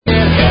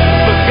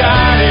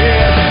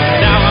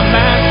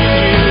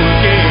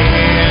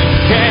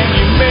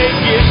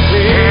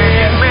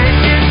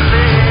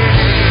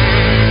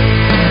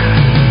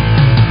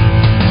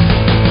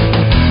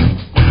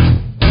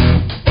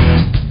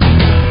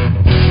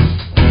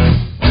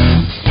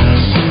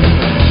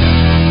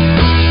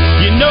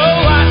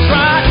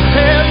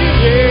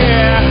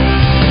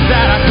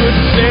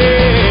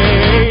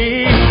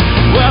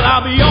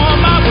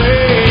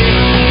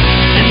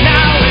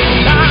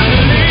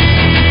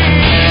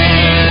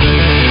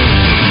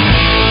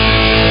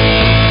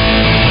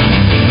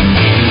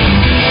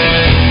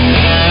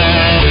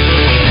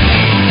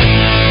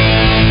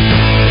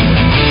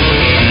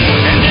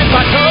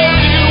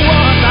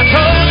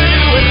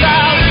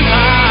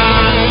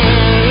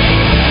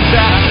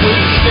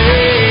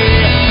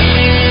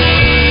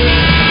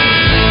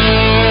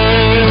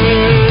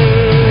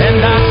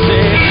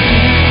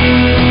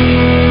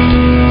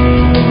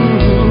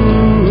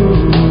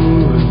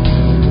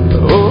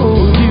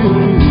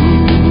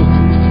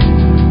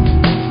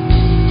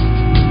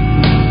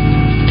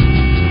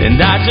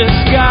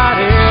got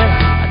it.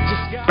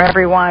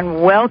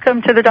 Everyone,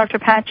 welcome to the Dr.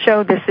 Pat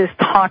Show. This is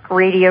talk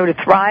radio to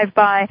thrive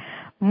by.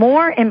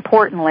 More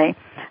importantly,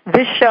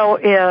 this show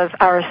is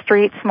our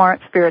Street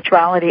Smart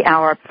Spirituality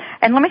Hour.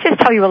 And let me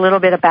just tell you a little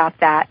bit about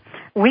that.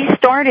 We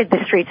started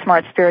the Street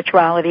Smart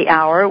Spirituality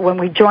Hour when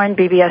we joined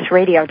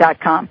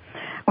bbsradio.com.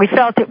 We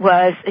felt it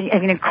was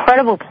an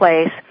incredible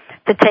place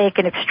to take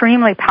an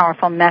extremely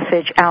powerful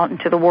message out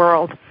into the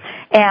world.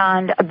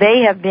 And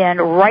they have been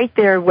right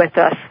there with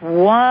us,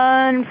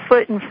 one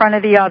foot in front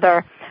of the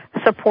other,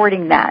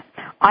 supporting that.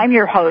 I'm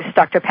your host,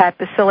 Dr. Pat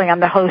Baccili. I'm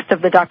the host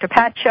of the Dr.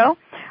 Pat Show,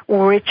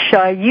 which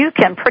you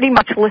can pretty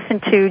much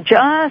listen to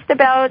just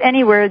about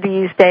anywhere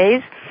these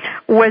days,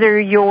 whether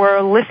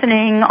you're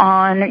listening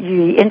on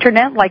the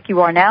Internet like you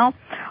are now,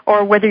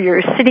 or whether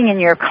you're sitting in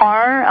your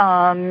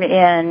car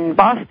in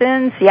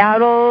Boston,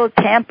 Seattle,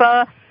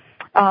 Tampa,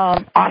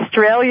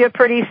 Australia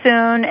pretty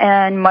soon,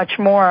 and much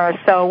more.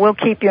 So we'll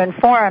keep you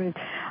informed.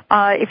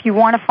 If you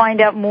want to find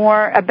out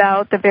more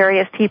about the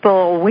various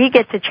people we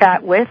get to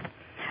chat with,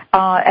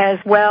 as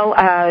well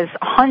as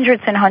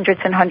hundreds and hundreds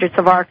and hundreds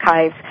of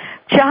archives,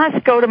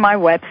 just go to my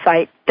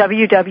website,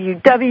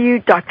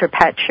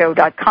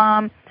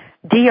 www.drpatshow.com,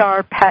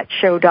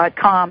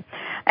 drpatshow.com,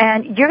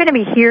 and you're going to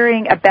be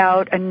hearing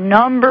about a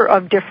number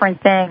of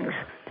different things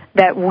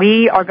that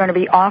we are going to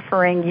be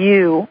offering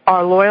you,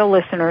 our loyal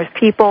listeners,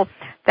 people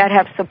that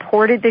have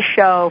supported the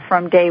show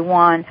from day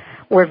one.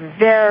 We're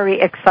very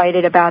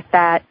excited about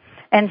that.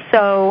 And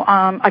so,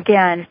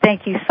 again,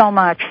 thank you so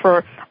much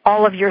for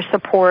all of your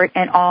support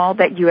and all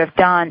that you have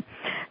done.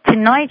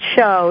 Tonight's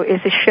show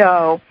is a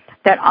show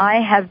that I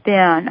have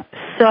been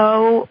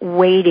so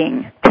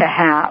waiting to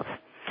have.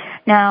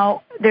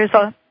 Now, there's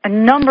a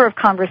number of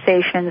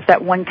conversations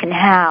that one can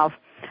have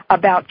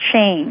about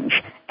change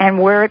and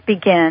where it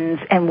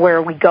begins and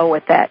where we go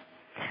with it.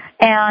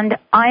 And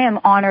I am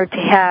honored to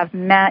have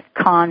Matt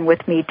Kahn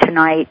with me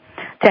tonight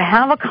to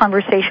have a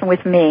conversation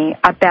with me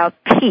about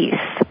peace.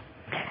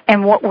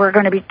 And what we're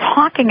going to be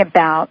talking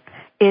about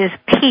is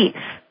peace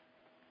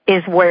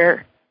is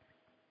where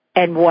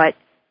and what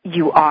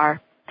you are.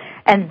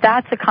 And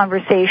that's a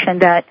conversation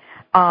that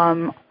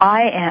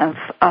I have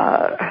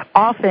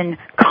often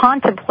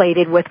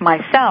contemplated with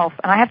myself.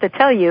 And I have to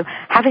tell you,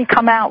 having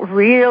come out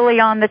really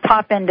on the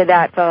top end of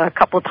that a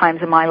couple of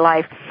times in my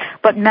life,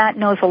 but Matt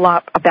knows a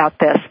lot about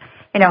this.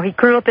 You know, he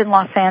grew up in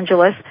Los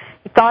Angeles.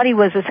 He thought he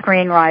was a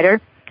screenwriter,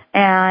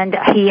 and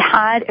he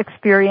had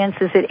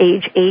experiences at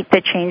age 8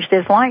 that changed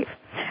his life.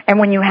 And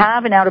when you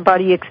have an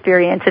out-of-body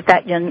experience at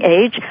that young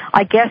age,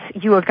 I guess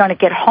you are going to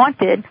get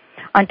haunted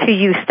until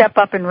you step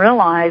up and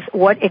realize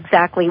what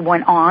exactly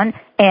went on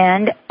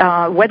and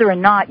whether or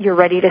not you're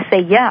ready to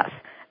say yes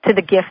to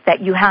the gift that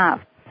you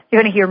have.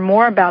 You're going to hear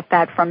more about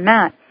that from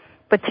Matt.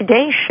 But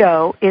today's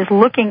show is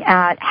looking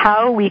at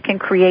how we can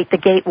create the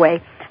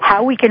gateway,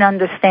 how we can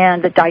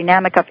understand the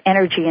dynamic of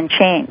energy and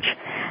change.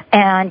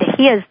 And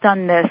he has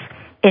done this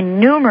in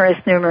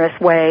numerous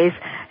ways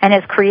and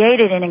has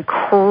created an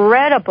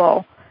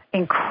incredible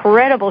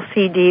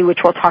CD,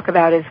 which we'll talk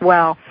about as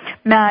well.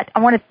 Matt, I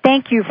want to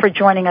thank you for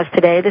joining us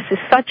today. This is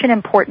such an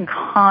important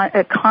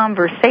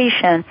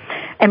conversation,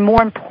 and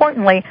more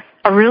importantly,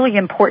 a really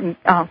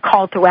important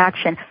call to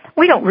action.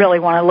 We don't really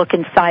want to look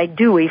inside,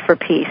 do we, for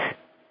peace?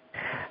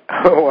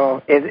 Oh,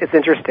 well, it's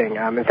interesting,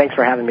 and thanks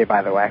for having me,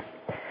 by the way.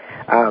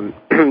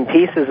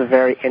 Peace is a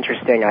very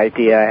interesting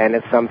idea, and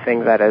it's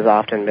something that is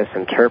often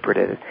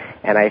misinterpreted,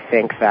 and I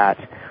think that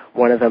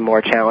one of the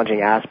more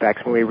challenging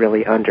aspects when we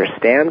really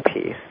understand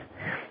peace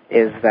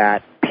is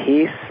that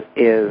peace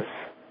is,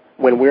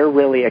 when we're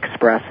really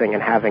expressing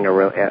and having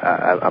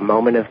a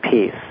moment of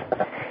peace,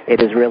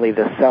 it is really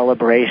the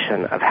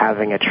celebration of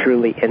having a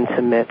truly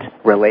intimate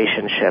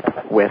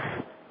relationship with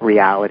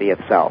reality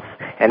itself.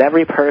 And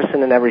every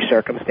person in every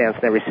circumstance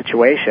and every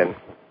situation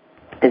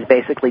is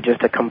basically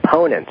just a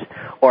component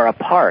or a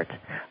part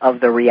of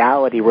the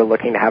reality we're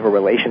looking to have a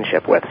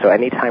relationship with. So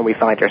anytime we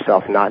find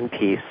ourselves not in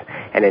peace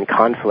and in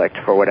conflict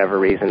for whatever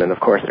reason, and of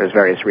course there's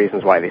various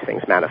reasons why these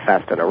things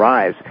manifest and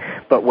arise,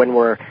 but when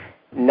we're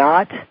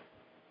not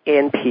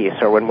in peace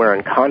or when we're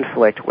in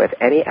conflict with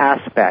any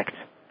aspect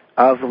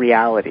of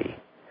reality,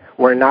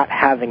 we're not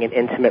having an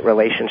intimate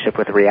relationship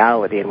with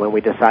reality. And when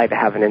we decide to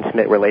have an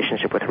intimate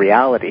relationship with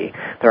reality,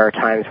 there are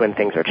times when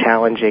things are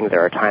challenging,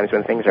 there are times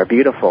when things are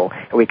beautiful,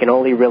 and we can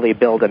only really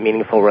build a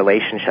meaningful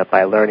relationship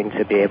by learning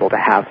to be able to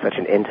have such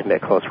an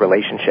intimate, close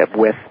relationship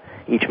with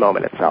each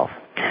moment itself.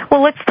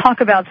 Well, let's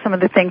talk about some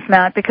of the things,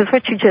 Matt, because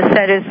what you just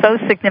said is so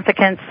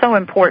significant, so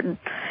important.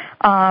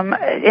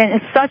 And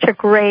it's such a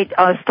great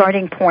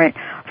starting point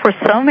for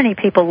so many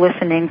people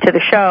listening to the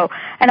show.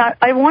 And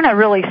I want to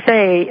really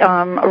say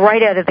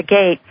right out of the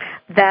gate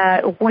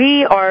that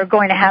we are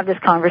going to have this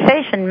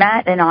conversation,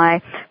 Matt and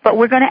I, but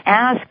we're going to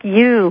ask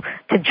you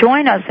to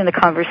join us in the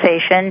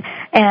conversation.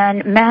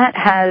 And Matt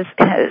has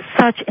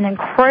such an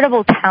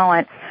incredible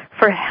talent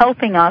for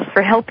helping us,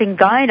 for helping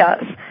guide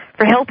us,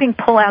 for helping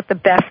pull out the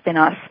best in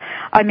us.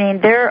 I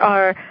mean, there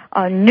are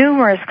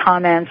numerous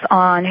comments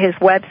on his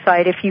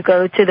website. If you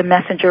go to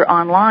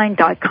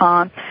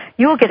themessengeronline.com,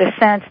 you will get a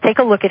sense. Take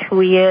a look at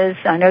who he is.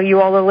 I know you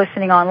all are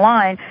listening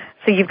online,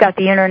 so you've got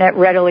the internet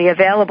readily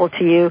available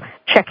to you.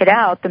 Check it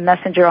out,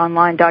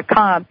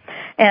 themessengeronline.com.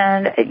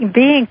 And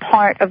being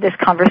part of this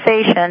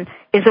conversation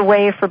is a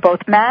way for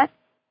both Matt,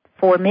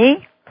 for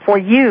me, for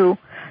you,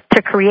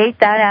 to create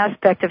that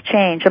aspect of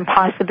change and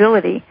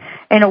possibility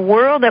in a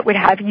world that would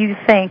have you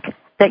think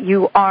that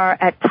you are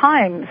at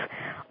times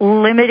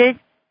limited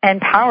and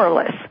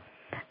powerless.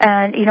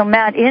 And,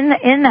 Matt,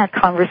 in that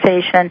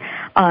conversation,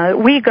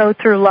 we go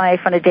through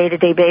life on a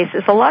day-to-day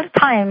basis. A lot of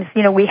times,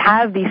 we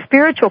have these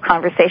spiritual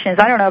conversations.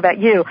 I don't know about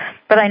you,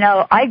 but I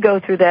know I go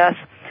through this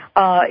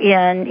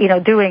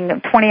in,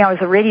 doing 20 hours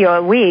of radio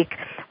a week,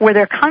 where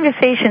their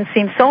conversations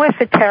seem so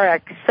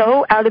esoteric,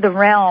 so out of the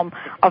realm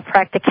of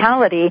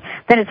practicality,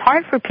 that it's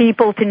hard for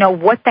people to know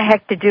what the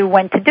heck to do,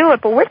 when to do it.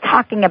 But we're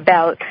talking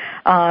about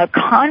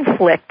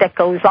conflict that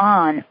goes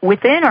on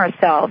within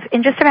ourselves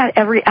in just about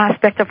every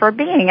aspect of our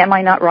being. Am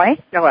I not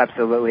right? No,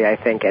 absolutely, I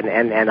think.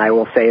 And I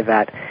will say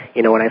that,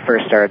 when I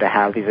first started to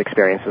have these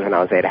experiences when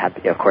I was 8, I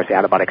had, of course, the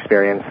out-of-body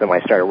experience, and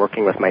when I started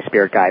working with my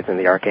spirit guides and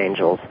the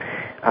archangels,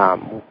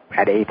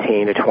 at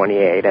 18 to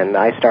 28, and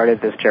I started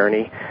this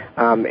journey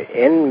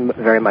in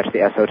very much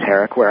the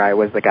esoteric, where I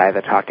was the guy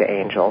that talked to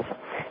angels,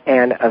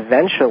 and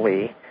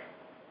eventually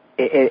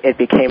it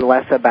became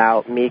less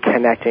about me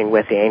connecting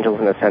with the angels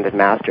and ascended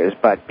masters,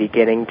 but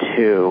beginning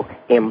to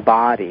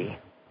embody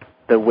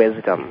the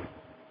wisdom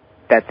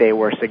that they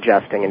were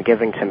suggesting and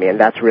giving to me. And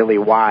that's really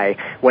why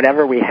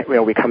whenever we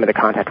come into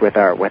contact with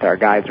our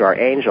guides or our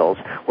angels,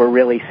 we're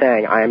really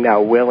saying, I am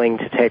now willing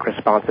to take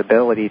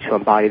responsibility to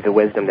embody the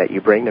wisdom that you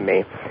bring to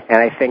me. And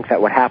I think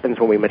that what happens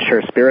when we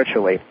mature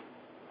spiritually,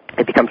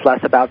 it becomes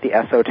less about the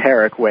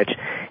esoteric, which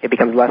it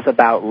becomes less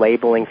about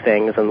labeling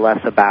things and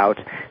less about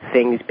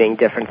things being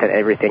different than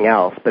everything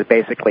else. But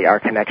basically our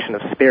connection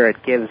of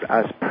spirit gives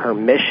us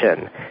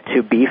permission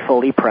to be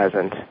fully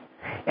present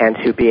and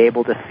to be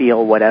able to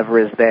feel whatever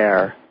is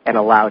there and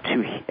allow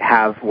to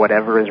have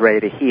whatever is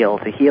ready to heal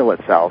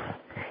itself.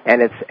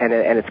 And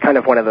it's kind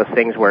of one of those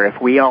things where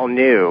if we all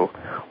knew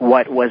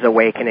what was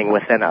awakening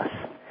within us,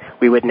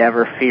 we would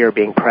never fear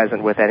being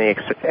present with any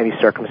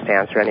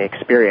circumstance or any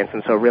experience.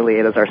 And so really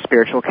it is our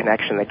spiritual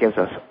connection that gives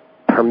us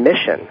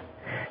permission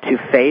to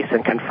face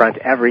and confront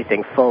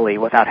everything fully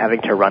without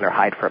having to run or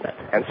hide from it.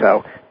 And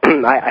so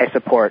I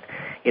support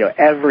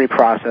every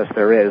process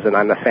there is, and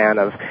I'm a fan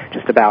of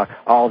just about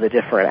all the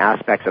different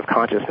aspects of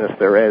consciousness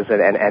there is,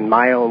 and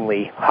my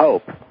only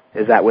hope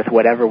is that with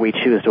whatever we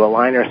choose to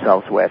align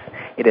ourselves with,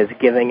 it is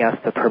giving us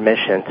the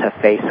permission to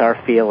face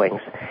our feelings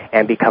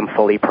and become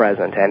fully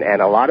present.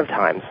 And a lot of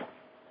times,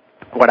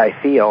 what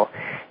I feel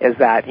is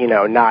that,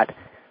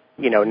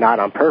 not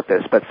on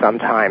purpose, but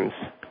sometimes,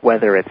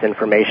 whether it's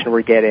information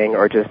we're getting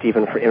or just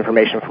even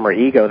information from our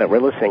ego that we're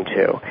listening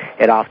to,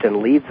 it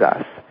often leads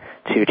us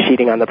to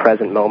cheating on the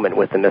present moment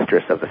with the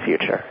mistress of the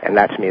future. And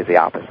that, to me, is the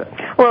opposite.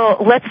 Well,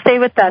 let's stay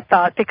with that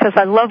thought, because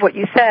I love what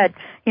you said,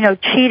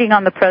 cheating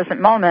on the present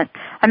moment.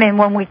 I mean,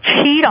 when we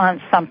cheat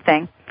on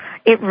something,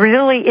 it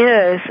really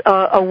is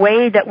a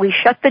way that we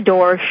shut the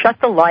door, shut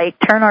the light,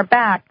 turn our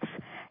backs,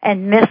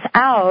 and miss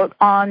out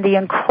on the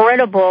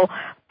incredible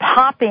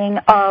popping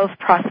of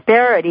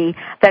prosperity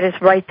that is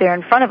right there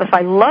in front of us.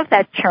 I love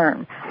that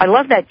term. I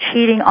love that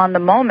cheating on the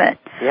moment.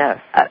 Yes.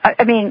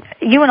 I mean,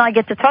 you and I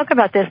get to talk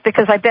about this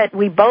because I bet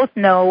we both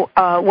know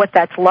what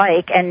that's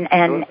like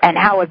and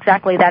how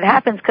exactly that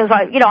happens, because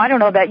I don't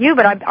know about you,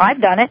 but I've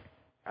done it.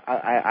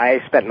 I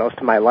spent most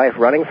of my life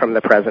running from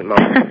the present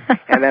moment,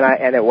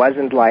 and it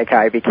wasn't like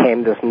I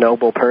became this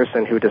noble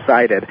person who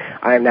decided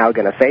I am now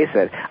going to face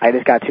it. I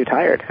just got too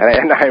tired,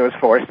 and I was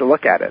forced to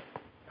look at it.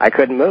 I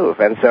couldn't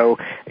move. And so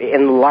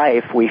in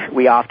life,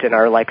 we often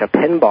are like a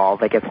pinball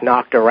that gets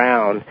knocked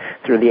around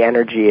through the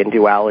energy and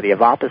duality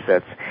of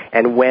opposites.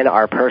 And when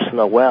our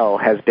personal will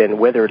has been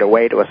withered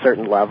away to a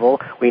certain level,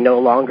 we no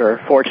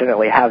longer,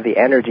 fortunately, have the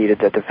energy to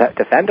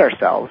defend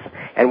ourselves.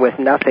 And with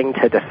nothing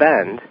to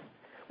defend,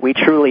 we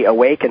truly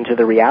awaken to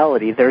the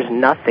reality there's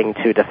nothing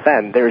to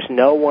defend. There's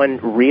no one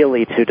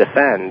really to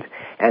defend.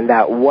 And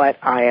that what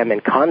I am in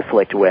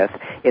conflict with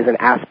is an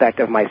aspect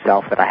of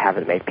myself that I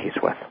haven't made peace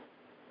with.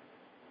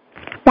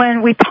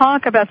 When we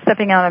talk about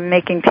stepping out and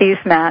making peace,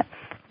 Matt,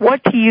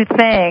 what do you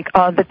think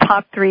are the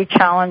top 3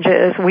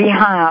 challenges we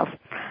have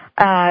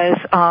as,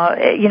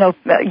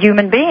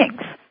 human beings,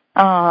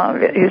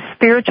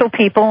 spiritual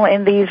people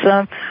in this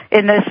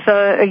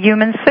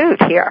human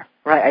suit here?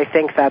 Right. I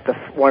think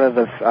that one of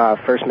the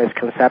first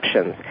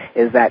misconceptions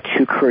is that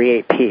to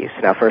create peace.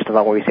 Now, first of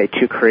all, when we say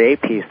to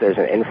create peace, there's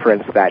an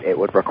inference that it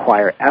would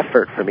require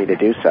effort for me to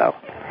do so.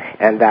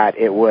 And that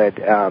it would,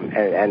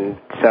 and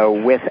so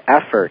with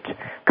effort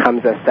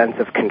comes a sense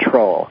of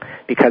control.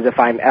 Because if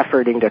I'm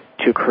efforting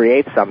to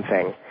create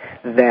something,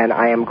 then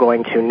I am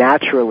going to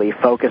naturally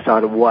focus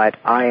on what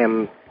I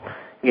am,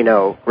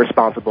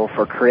 responsible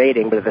for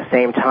creating, but at the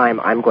same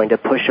time, I'm going to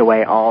push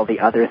away all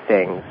the other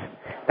things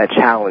that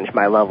challenge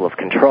my level of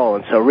control.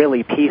 And so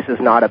really, peace is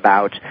not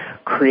about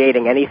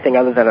creating anything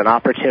other than an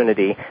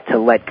opportunity to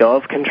let go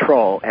of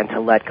control and to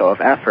let go of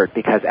effort,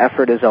 because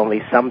effort is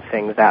only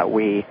something that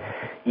we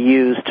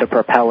use to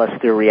propel us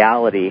through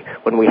reality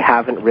when we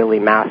haven't really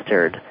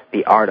mastered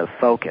the art of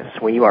focus.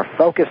 When you are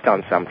focused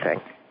on something,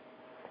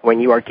 when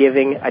you are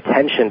giving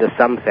attention to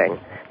something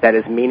that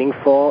is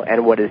meaningful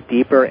and what is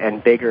deeper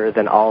and bigger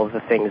than all of the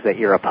things that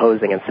you're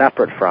opposing and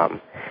separate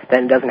from,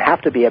 then it doesn't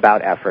have to be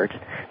about effort,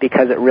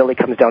 because it really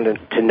comes down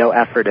to no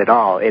effort at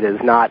all. It is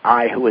not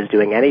I who is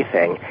doing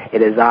anything.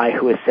 It is I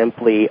who is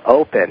simply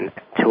open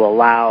to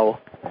allow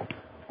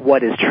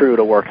what is true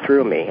to work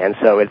through me. And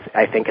so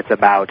I think it's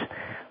about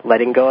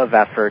letting go of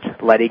effort,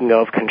 letting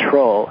go of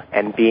control,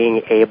 and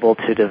being able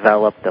to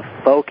develop the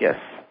focus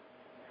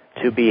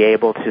to be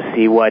able to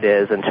see what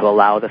is and to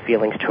allow the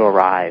feelings to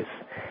arise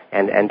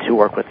and to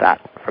work with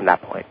that from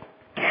that point.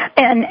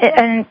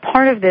 And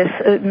part of this,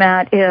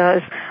 Matt,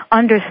 is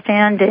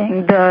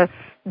understanding the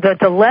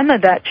dilemma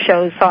that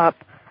shows up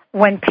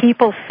when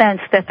people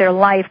sense that their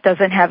life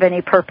doesn't have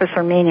any purpose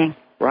or meaning.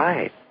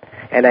 Right.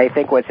 And I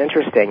think what's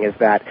interesting is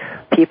that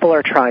people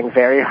are trying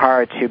very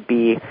hard to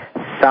be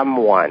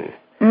someone.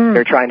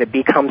 They're trying to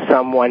become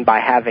someone by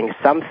having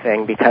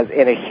something, because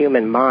in a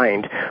human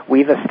mind,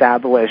 we've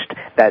established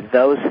that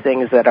those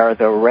things that are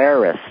the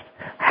rarest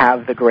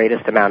have the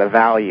greatest amount of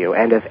value.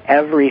 And if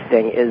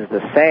everything is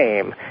the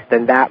same,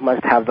 then that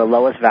must have the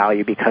lowest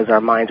value, because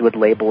our minds would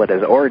label it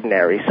as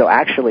ordinary. So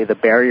actually the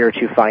barrier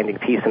to finding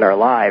peace in our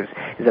lives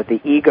is that the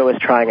ego is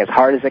trying as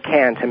hard as it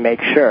can to make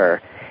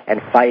sure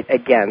and fight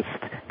against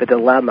the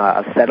dilemma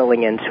of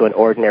settling into an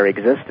ordinary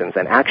existence.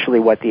 And actually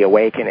what the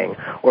awakening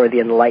or the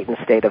enlightened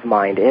state of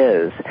mind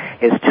is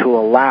to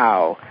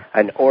allow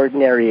an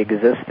ordinary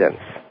existence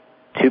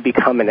to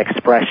become an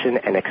expression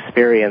and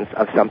experience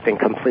of something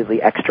completely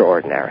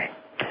extraordinary.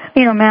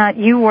 You know, Matt,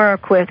 you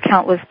work with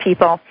countless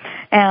people,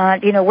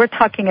 and, you know, we're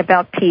talking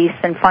about peace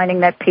and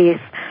finding that peace,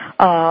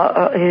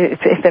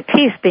 the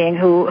peace being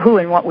who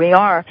and what we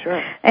are.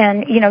 Sure.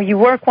 And, you know, you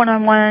work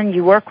one-on-one,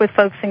 you work with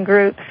folks in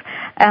groups,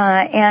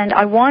 and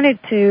I wanted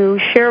to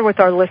share with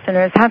our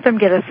listeners, have them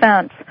get a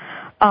sense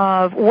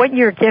of what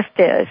your gift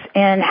is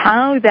and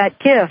how that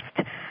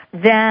gift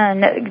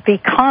then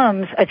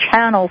becomes a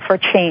channel for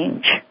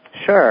change.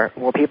 Sure.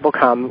 Well, people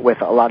come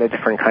with a lot of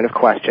different kind of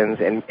questions.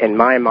 In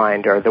my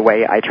mind, or the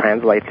way I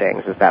translate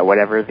things, is that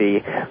whatever the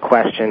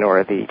question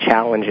or the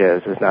challenge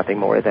is nothing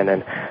more than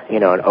an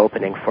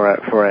opening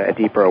for a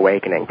deeper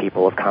awakening.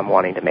 People have come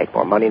wanting to make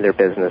more money in their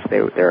business.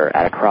 They're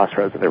at a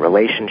crossroads of their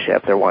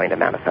relationship. They're wanting to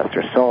manifest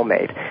their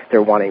soulmate.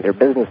 They're wanting their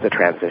business to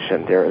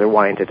transition. They're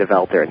wanting to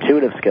develop their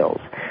intuitive skills.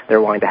 They're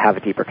wanting to have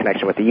a deeper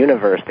connection with the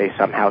universe. They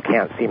somehow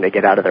can't seem to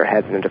get out of their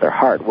heads and into their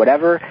heart.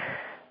 Whatever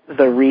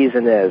the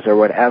reason is, or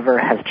whatever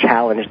has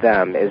challenged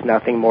them, is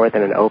nothing more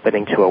than an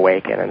opening to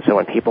awaken. And so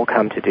when people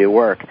come to do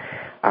work,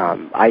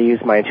 I use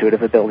my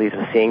intuitive abilities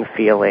of seeing,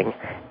 feeling,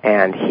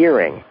 and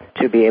hearing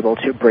to be able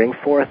to bring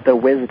forth the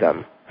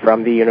wisdom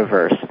from the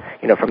universe,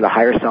 from the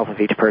higher self of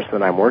each person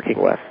that I'm working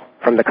with,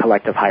 from the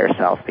collective higher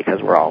self, because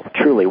we're all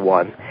truly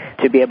one,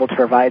 to be able to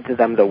provide to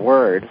them the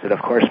words that, of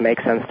course, make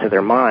sense to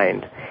their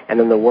mind. And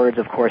then the words,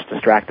 of course,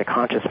 distract the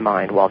conscious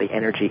mind, while the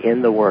energy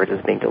in the words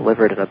is being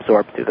delivered and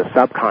absorbed through the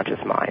subconscious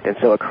mind. And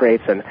so it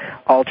creates an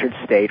altered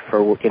state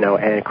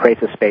and it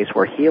creates a space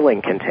where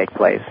healing can take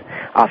place.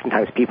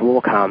 Oftentimes people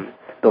will come,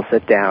 they'll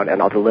sit down,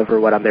 and I'll deliver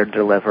what I'm there to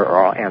deliver,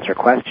 or I'll answer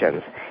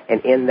questions.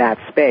 And in that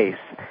space,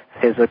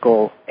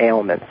 physical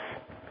ailments,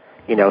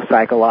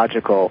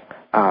 psychological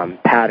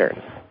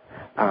patterns,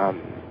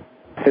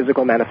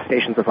 physical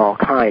manifestations of all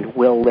kind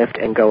will lift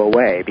and go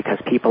away, because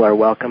people are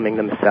welcoming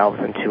themselves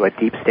into a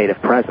deep state of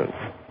presence.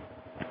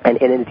 And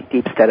in a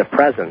deep state of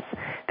presence,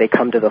 they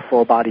come to the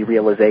full body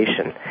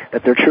realization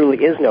that there truly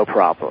is no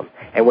problem.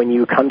 And when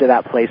you come to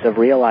that place of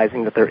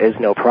realizing that there is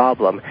no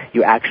problem,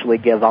 you actually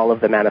give all of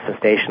the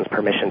manifestations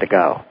permission to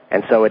go.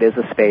 And so it is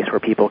a space where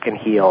people can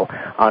heal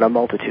on a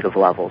multitude of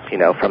levels,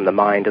 from the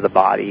mind to the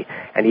body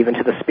and even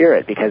to the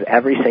spirit, because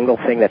every single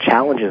thing that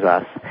challenges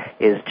us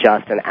is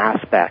just an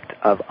aspect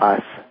of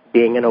us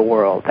being in a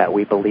world that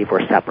we believe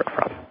we're separate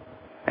from.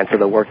 And so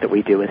the work that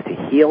we do is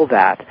to heal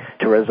that,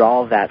 to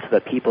resolve that, so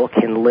that people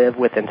can live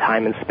within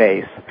time and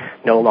space,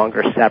 no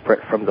longer separate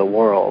from the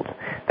world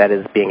that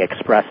is being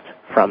expressed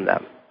from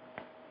them.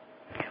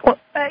 Well,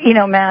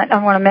 Matt,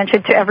 I want to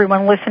mention to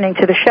everyone listening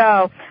to the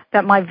show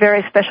that my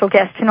very special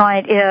guest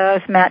tonight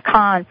is Matt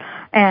Kahn.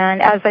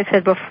 And as I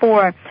said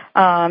before,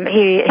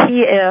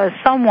 he is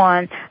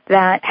someone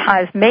that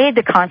has made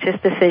the conscious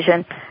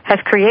decision, has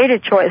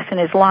created choice in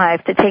his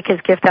life to take his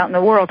gift out in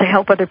the world to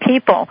help other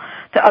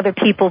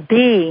people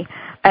be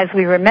as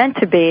we were meant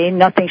to be,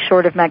 nothing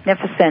short of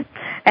magnificent.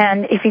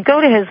 And if you go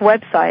to his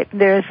website,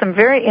 there's some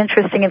very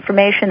interesting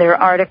information. There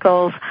are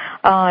articles,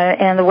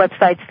 and the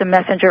website's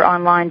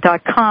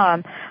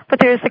themessengeronline.com. But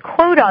there's a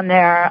quote on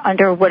there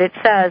under what it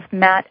says,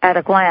 Matt at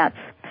a glance.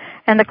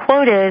 And the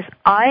quote is,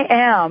 I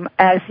am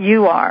as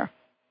you are.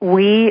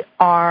 We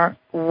are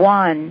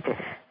one.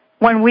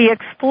 When we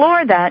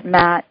explore that,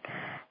 Matt,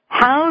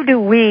 how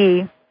do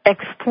we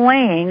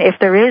explain, if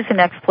there is an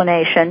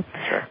explanation,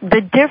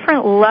 the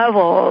different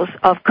levels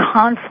of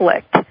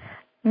conflict,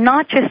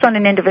 not just on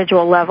an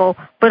individual level,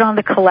 but on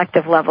the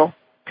collective level?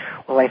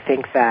 Well, I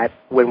think that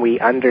when we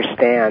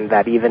understand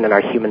that even in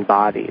our human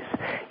bodies,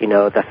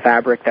 the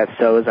fabric that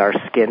sews our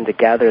skin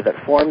together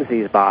that forms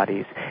these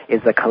bodies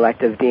is the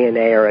collective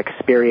DNA or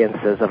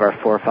experiences of our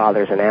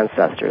forefathers and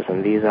ancestors.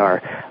 And these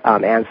are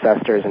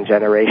ancestors and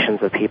generations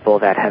of people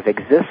that have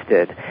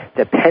existed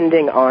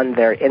depending on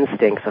their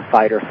instincts of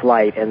fight or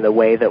flight in the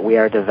way that we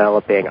are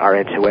developing our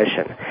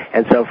intuition.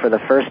 And so for the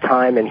first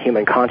time in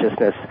human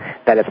consciousness,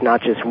 that it's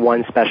not just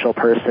one special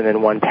person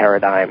in one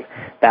paradigm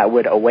that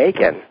would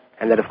awaken,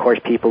 and that, of course,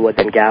 people would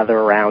then gather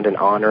around and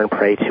honor and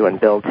pray to and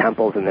build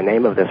temples in the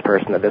name of this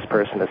person, that this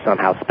person is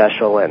somehow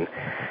special and,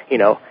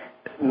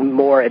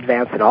 more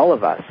advanced than all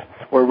of us.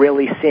 We're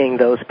really seeing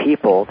those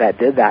people that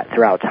did that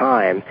throughout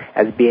time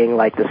as being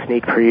like the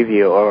sneak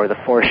preview or the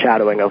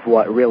foreshadowing of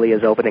what really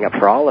is opening up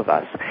for all of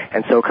us.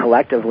 And so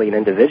collectively and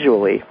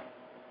individually,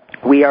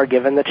 we are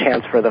given the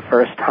chance for the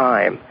first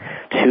time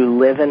to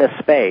live in a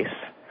space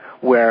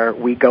where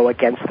we go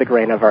against the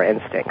grain of our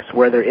instincts,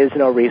 where there is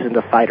no reason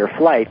to fight or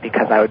flight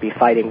because I would be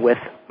fighting with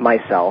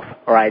myself,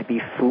 or I'd be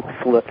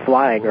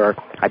flying, or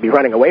I'd be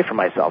running away from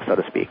myself, so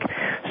to speak.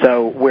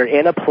 So we're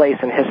in a place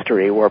in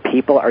history where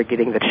people are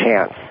getting the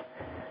chance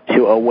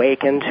to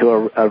awaken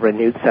to a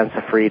renewed sense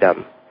of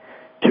freedom,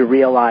 to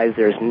realize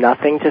there's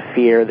nothing to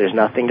fear, there's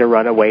nothing to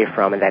run away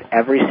from, and that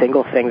every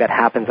single thing that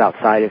happens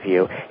outside of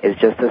you is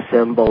just a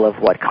symbol of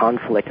what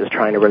conflict is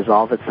trying to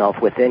resolve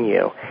itself within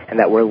you, and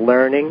that we're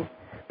learning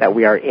that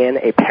we are in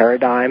a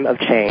paradigm of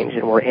change,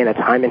 and we're in a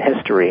time in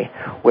history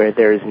where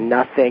there's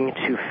nothing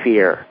to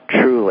fear,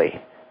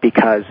 truly,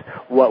 because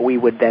what we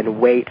would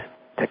then wait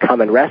to come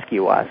and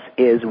rescue us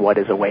is what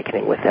is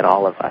awakening within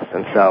all of us.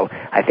 And so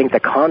I think the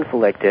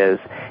conflict is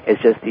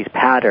just these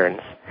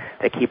patterns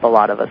that keep a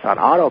lot of us on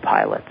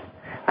autopilot.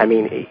 I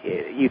mean,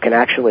 you can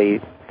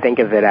actually think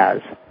of it as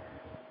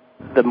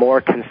the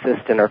more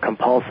consistent or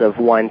compulsive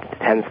one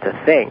tends to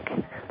think,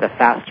 the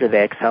faster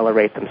they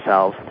accelerate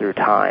themselves through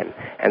time.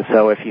 And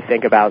so if you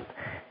think about,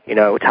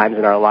 times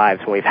in our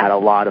lives when we've had a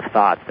lot of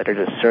thoughts that are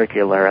just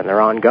circular and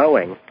they're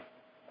ongoing,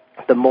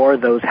 the more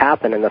those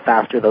happen and the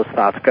faster those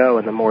thoughts go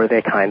and the more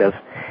they kind of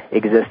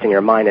exist in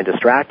your mind and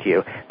distract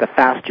you, the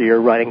faster you're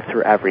running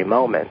through every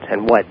moment.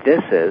 And what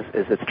this is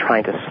it's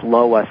trying to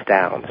slow us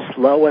down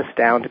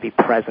to be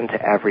present to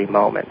every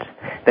moment.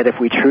 That if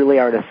we truly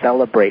are to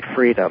celebrate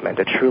freedom and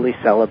to truly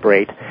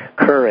celebrate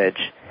courage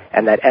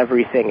and that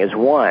everything is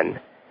one,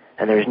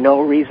 and there's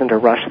no reason to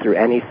rush through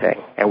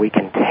anything, and we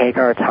can take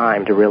our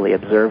time to really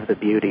observe the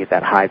beauty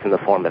that hides in the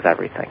form of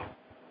everything.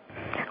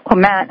 Well,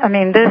 Matt, I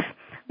mean, this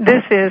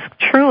is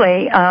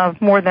truly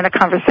more than a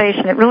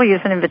conversation. It really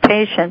is an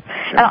invitation.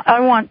 Sure.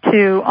 I want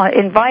to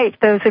invite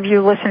those of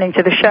you listening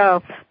to the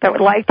show that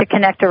would like to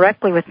connect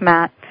directly with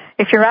Matt.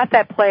 If you're at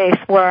that place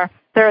where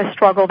there is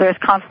struggle, there's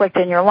conflict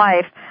in your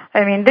life,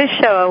 I mean, this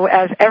show,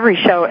 as every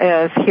show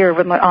is here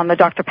on the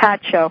Dr.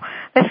 Pat Show,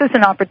 this is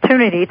an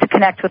opportunity to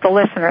connect with the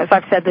listeners.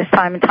 I've said this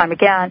time and time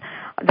again.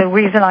 The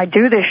reason I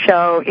do this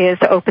show is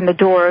to open the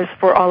doors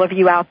for all of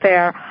you out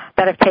there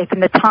that have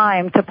taken the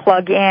time to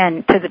plug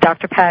in to the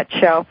Dr. Pat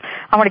Show.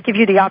 I want to give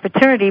you the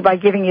opportunity by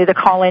giving you the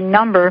call-in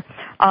number,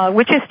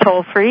 which is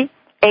toll-free,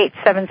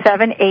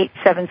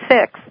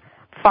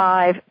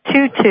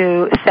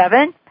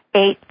 877-876-5227,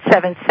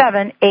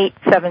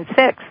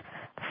 877-876.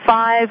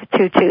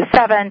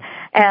 5227,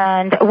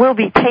 and we'll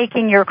be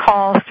taking your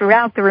calls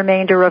throughout the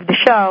remainder of the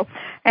show.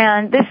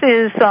 And this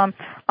is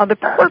the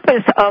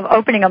purpose of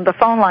opening up the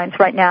phone lines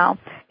right now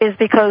is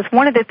because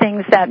one of the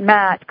things that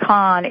Matt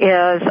Kahn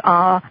is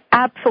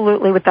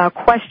absolutely without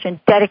question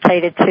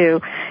dedicated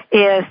to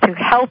is to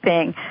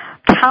helping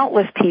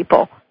countless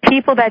people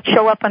that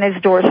show up on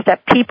his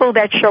doorstep, people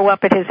that show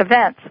up at his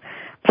events,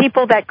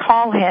 people that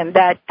call him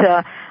that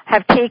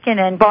have taken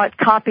and bought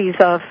copies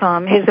of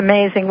his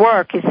amazing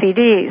work, his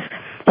CDs.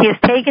 He has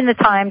taken the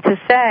time to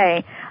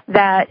say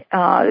that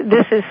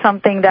this is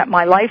something that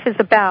my life is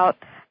about,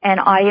 and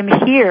I am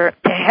here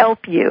to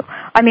help you.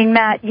 I mean,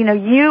 Matt,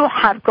 you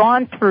have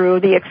gone through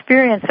the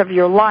experience of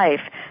your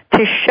life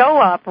to show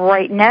up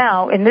right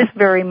now in this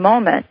very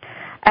moment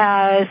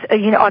as,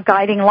 a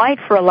guiding light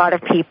for a lot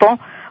of people,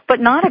 but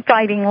not a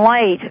guiding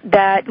light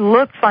that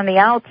looks on the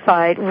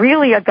outside,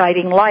 really a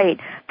guiding light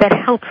that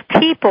helps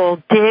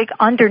people dig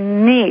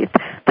underneath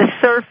the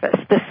surface,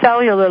 the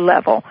cellular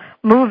level,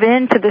 move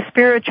into the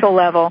spiritual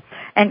level,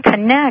 and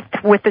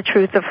connect with the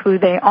truth of who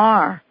they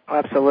are.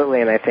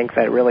 Absolutely, and I think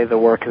that really the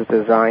work is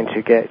designed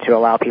to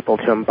allow people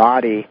to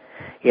embody,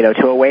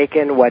 to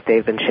awaken what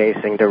they've been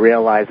chasing, to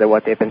realize that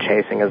what they've been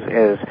chasing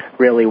is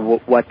really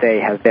what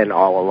they have been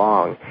all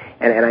along.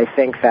 And I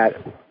think that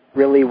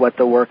really what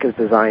the work is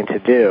designed to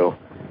do,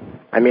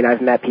 I mean,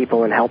 I've met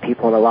people and helped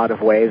people in a lot of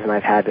ways, and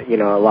I've had,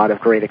 a lot of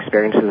great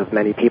experiences with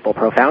many people,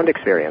 profound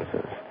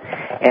experiences.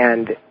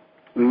 And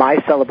my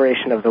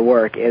celebration of the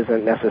work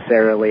isn't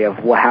necessarily of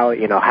how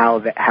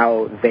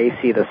they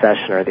see the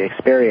session or the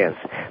experience,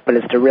 but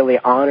it's to really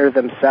honor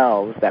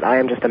themselves that I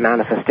am just a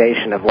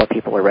manifestation of what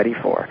people are ready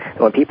for. And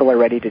when people are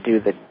ready to do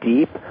the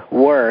deep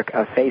work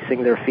of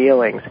facing their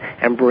feelings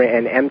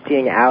and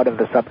emptying out of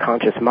the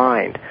subconscious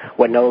mind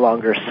what no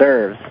longer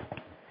serves,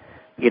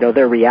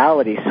 their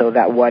reality, so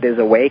that what is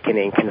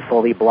awakening can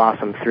fully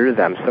blossom through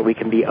them, so we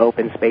can be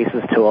open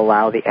spaces to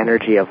allow the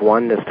energy of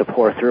oneness to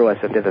pour through us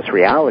into this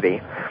reality,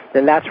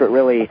 then that's what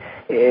really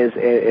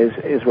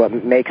is what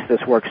makes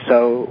this work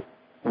so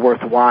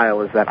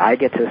worthwhile, is that I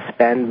get to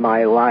spend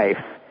my life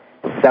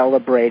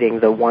celebrating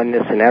the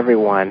oneness in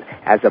everyone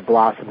as it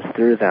blossoms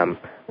through them,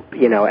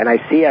 and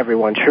I see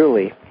everyone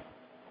truly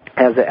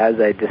as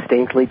a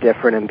distinctly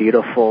different and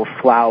beautiful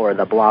flower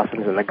that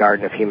blossoms in the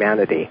garden of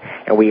humanity.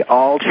 And we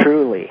all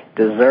truly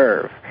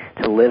deserve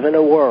to live in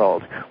a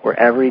world where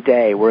every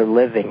day we're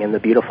living in the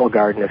beautiful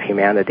garden of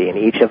humanity, and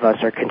each of us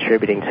are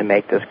contributing to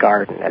make this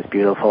garden as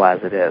beautiful as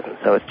it is. And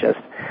so it's just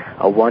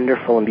a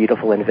wonderful and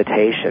beautiful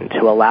invitation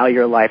to allow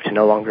your life to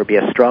no longer be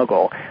a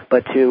struggle,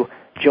 but to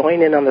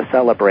join in on the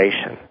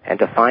celebration and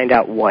to find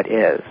out what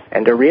is,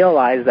 and to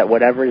realize that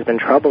whatever has been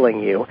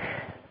troubling you,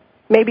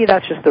 maybe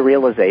that's just the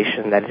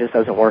realization that it just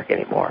doesn't work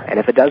anymore. And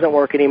if it doesn't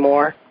work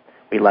anymore,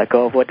 we let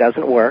go of what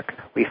doesn't work,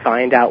 we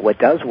find out what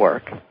does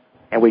work,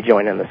 and we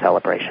join in the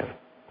celebration.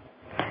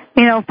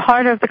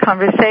 Part of the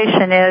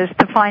conversation is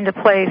to find a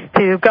place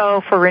to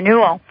go for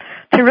renewal,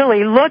 to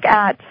really look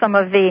at some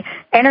of the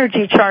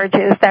energy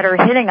charges that are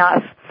hitting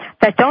us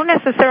that don't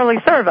necessarily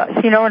serve us.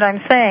 You know what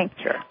I'm saying?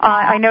 Sure.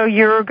 I know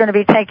you're going to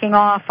be taking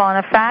off on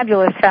a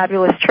fabulous,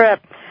 fabulous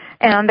trip.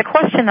 And the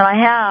question that I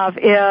have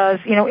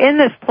is, in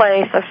this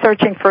place of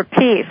searching for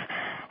peace,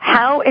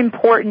 how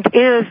important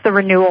is the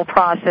renewal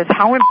process?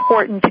 How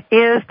important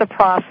is the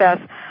process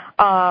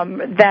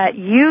that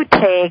you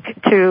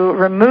take to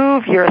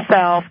remove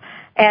yourself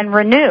and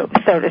renew,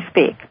 so to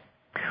speak?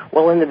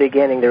 Well, in the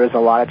beginning, there was a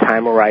lot of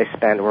time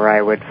where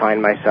I would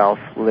find myself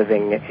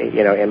living,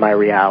 in my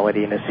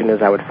reality, and as soon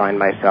as I would find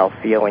myself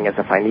feeling as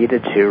if I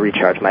needed to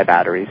recharge my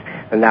batteries,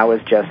 and that was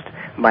just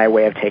my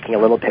way of taking a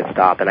little pit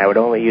stop, and I would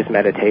only use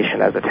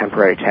meditation as a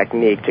temporary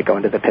technique to go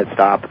into the pit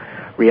stop,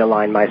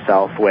 realign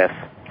myself with,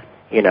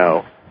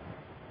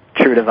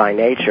 true divine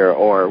nature,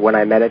 or when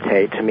I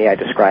meditate, to me I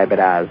describe it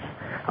as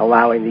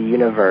allowing the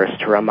universe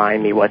to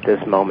remind me what this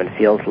moment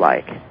feels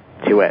like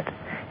to it,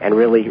 and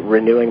really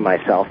renewing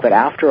myself. But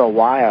after a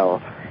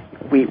while,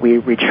 we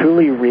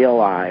truly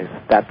realize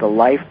that the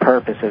life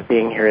purpose of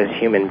being here as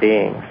human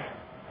beings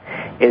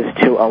is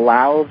to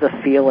allow the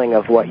feeling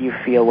of what you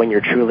feel when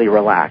you're truly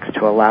relaxed,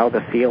 to allow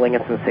the feeling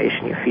and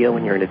sensation you feel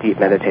when you're in a deep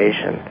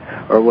meditation,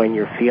 or when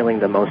you're feeling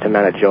the most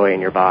amount of joy in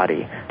your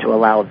body, to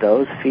allow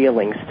those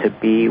feelings to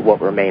be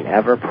what remain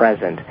ever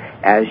present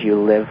as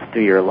you live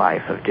through your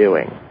life of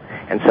doing.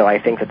 And so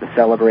I think that the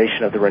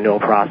celebration of the renewal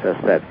process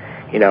that,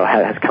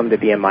 has come to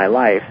be in my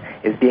life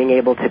is being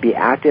able to be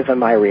active in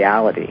my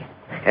reality.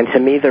 And to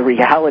me, the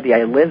reality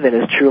I live in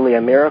is truly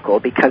a miracle,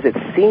 because it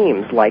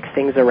seems like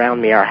things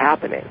around me are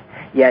happening.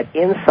 Yet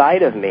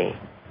inside of me,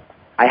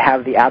 I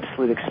have the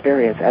absolute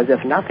experience as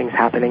if nothing's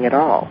happening at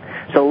all.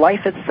 So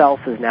life itself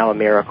is now a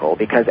miracle,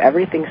 because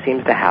everything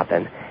seems to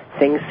happen,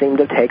 things seem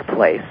to take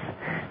place,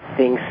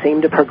 things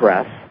seem to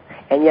progress,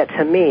 and yet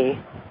to me,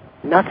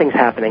 nothing's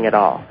happening at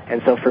all.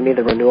 And so for me,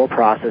 the renewal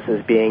process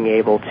is being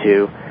able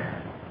to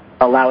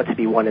allow it to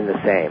be one and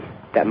the same,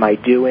 that my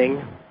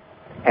doing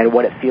and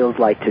what it feels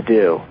like to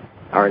do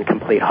are in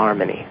complete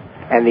harmony.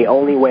 And the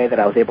only way that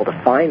I was able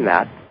to find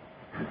that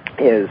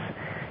is,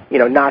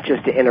 not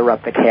just to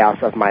interrupt the chaos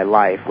of my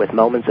life with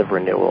moments of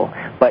renewal,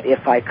 but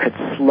if I could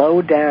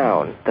slow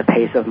down the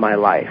pace of my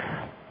life,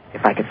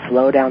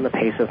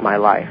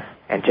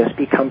 and just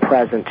become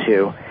present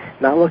to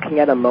not looking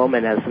at a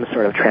moment as some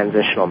sort of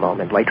transitional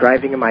moment, like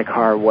driving in my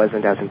car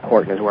wasn't as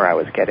important as where I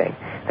was getting,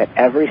 that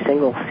every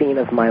single scene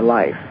of my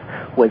life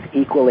was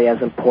equally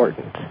as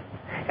important,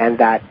 and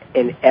that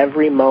in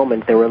every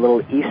moment there were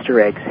little Easter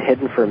eggs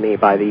hidden for me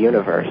by the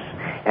universe.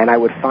 And I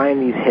would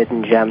find these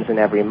hidden gems in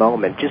every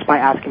moment just by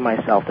asking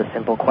myself the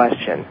simple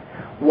question,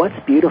 what's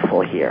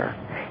beautiful here?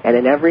 And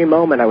in every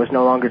moment I was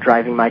no longer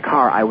driving my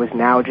car. I was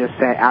now just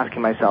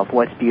asking myself,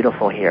 what's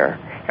beautiful here?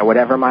 And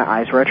whatever my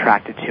eyes were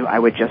attracted to, I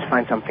would just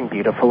find something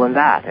beautiful in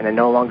that. And it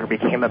no longer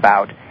became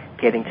about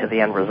getting to the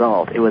end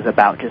result. It was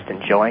about just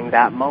enjoying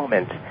that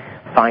moment,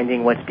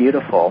 finding what's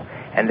beautiful.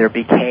 And there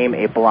became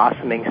a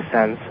blossoming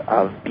sense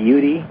of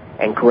beauty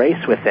and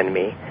grace within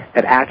me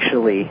that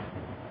actually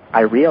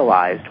I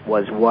realized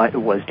was what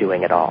was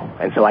doing it all.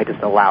 And so I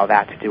just allow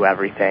that to do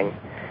everything.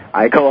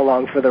 I go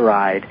along for the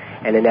ride,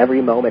 and in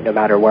every moment, no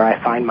matter where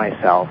I find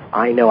myself,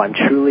 I know I'm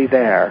truly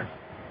there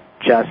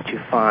just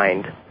to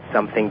find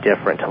something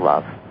different to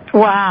love.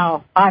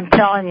 Wow, I'm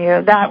telling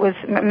you,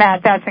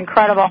 Matt, that's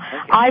incredible.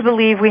 I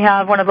believe we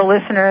have one of the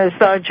listeners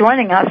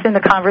joining us in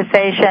the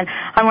conversation.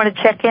 I want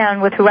to check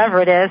in with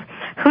whoever it is.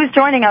 Who's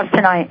joining us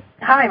tonight?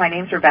 Hi, my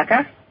name's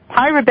Rebecca.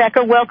 Hi,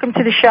 Rebecca. Welcome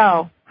to the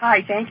show.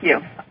 Hi, thank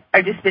you.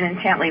 I've just been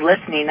intently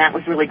listening. That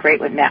was really great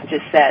what Matt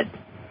just said.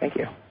 Thank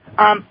you.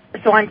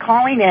 So I'm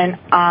calling in.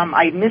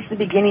 I missed the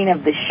beginning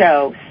of the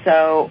show,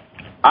 so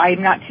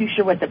I'm not too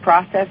sure what the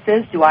process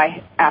is. Do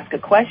I ask a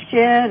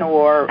question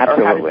or how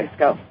does this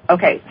go?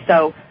 Okay,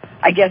 so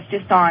I guess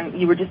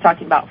you were just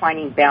talking about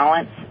finding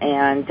balance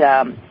and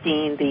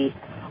seeing the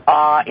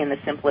awe in the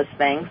simplest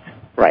things.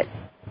 Right.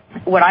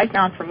 What I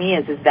found for me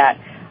is that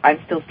I'm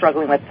still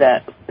struggling with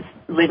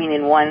living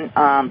in one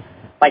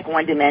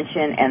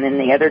dimension and then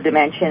the other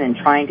dimension and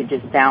trying to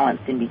just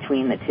balance in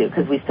between the two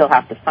because we still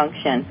have to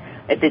function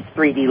at this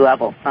 3D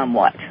level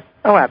somewhat.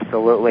 Oh,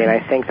 absolutely, and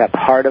I think that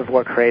part of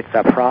what creates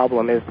that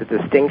problem is the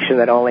distinction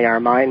that only our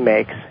mind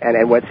makes,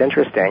 and what's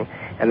interesting,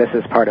 and this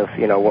is part of,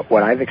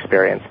 what I've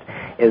experienced,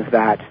 is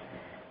that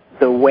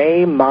the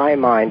way my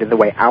mind and the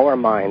way our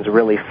minds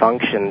really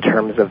function in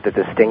terms of the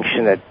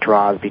distinction it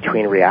draws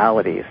between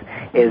realities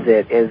is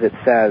it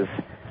says,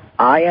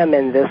 I am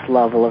in this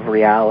level of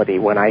reality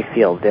when I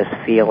feel this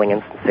feeling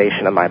and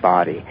sensation in my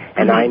body.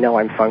 And I know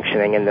I'm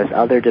functioning in this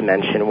other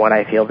dimension when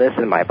I feel this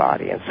in my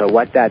body. And so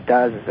what that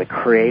does is it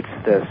creates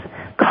this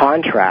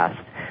contrast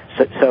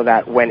so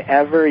that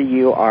whenever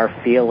you are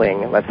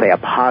feeling, let's say, a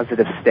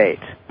positive state,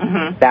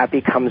 that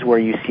becomes where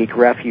you seek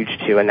refuge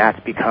to, and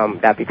that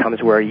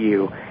becomes where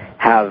you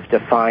have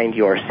defined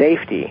your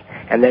safety.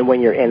 And then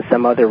when you're in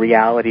some other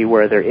reality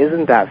where there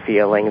isn't that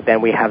feeling,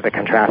 then we have the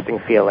contrasting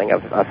feeling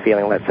of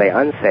feeling, let's say,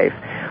 unsafe.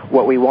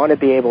 What we want to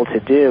be able to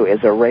do is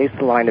erase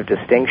the line of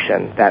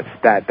distinction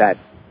that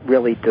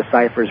really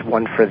deciphers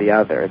one for the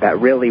other, that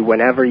really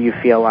whenever you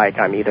feel like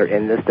I'm either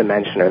in this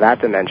dimension or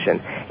that dimension,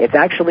 it's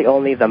actually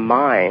only the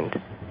mind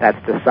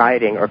that's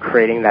deciding or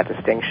creating that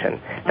distinction.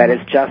 That is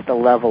just a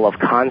level of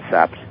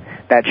concept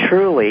that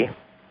truly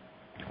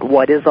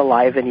what is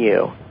alive in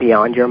you,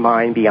 beyond your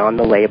mind, beyond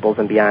the labels,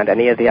 and beyond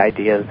any of the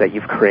ideas that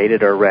you've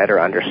created or read or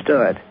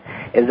understood,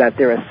 is that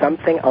there is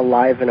something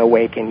alive and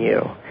awake in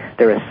you.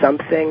 There is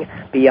something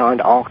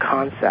beyond all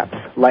concepts,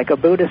 like a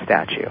Buddha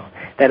statue,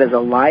 that is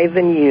alive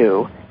in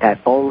you that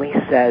only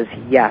says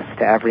yes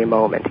to every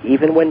moment.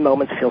 Even when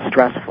moments feel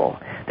stressful,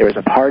 there is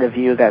a part of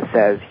you that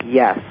says,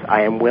 yes,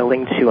 I am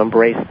willing to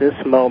embrace this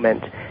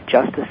moment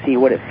just to see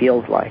what it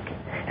feels like.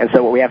 And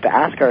so what we have to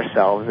ask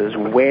ourselves is,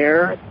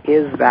 where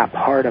is that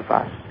part of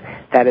us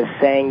that is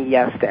saying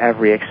yes to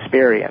every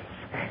experience?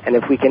 And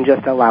if we can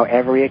just allow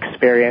every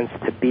experience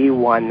to be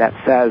one that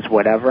says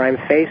whatever I'm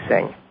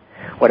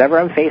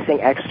facing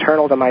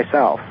external to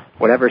myself,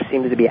 whatever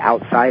seems to be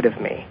outside of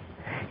me,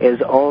 is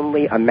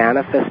only a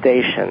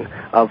manifestation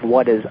of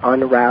what is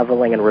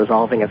unraveling and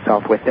resolving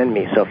itself within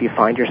me. So if you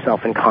find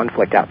yourself in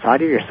conflict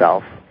outside of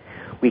yourself,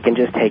 we can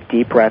just take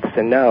deep breaths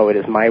and know it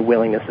is my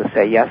willingness to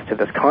say yes to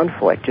this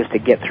conflict just to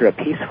get through it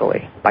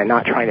peacefully by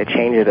not trying to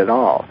change it at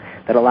all.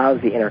 That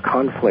allows the inner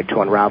conflict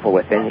to unravel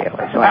within you.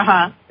 And so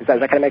does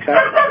that kind of make sense?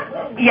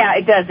 Yeah,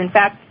 it does. In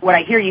fact, what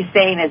I hear you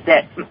saying is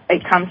that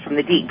it comes from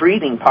the deep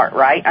breathing part,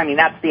 right? I mean,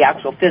 that's the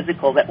actual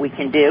physical that we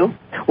can do.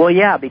 Well,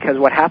 yeah, because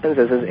what happens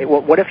is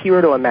what if you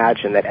were to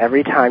imagine that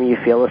every time you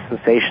feel a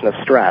sensation of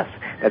stress,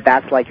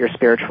 that's like your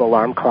spiritual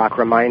alarm clock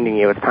reminding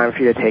you it's time for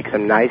you to take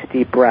some nice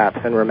deep breaths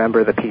and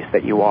remember the peace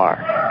that you are.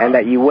 And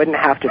that you wouldn't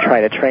have to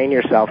try to train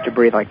yourself to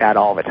breathe like that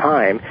all the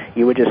time.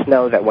 You would just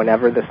know that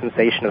whenever the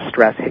sensation of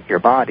stress hit your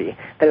body,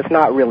 that it's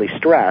not really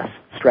stress.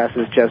 Stress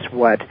is just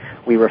what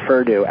we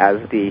refer to as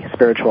the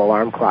spiritual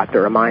alarm clock that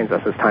reminds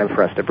us it's time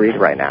for us to breathe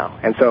right now.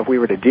 And so if we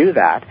were to do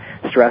that,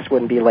 stress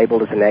wouldn't be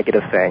labeled as a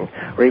negative thing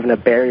or even a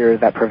barrier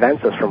that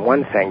prevents us from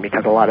one thing,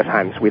 because a lot of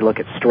times we look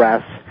at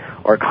stress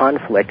or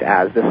conflict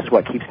as this is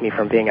what keeps me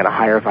from being in a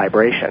higher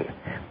vibration.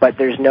 But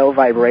there's no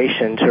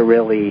vibration to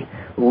really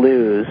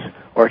lose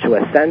or to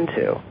ascend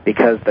to,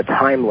 because the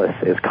timeless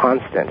is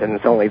constant, and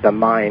it's only the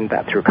mind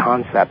that through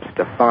concepts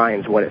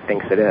defines what it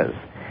thinks it is.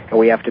 And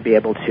we have to be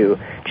able to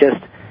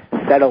just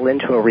settle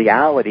into a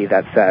reality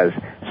that says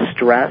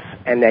stress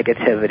and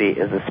negativity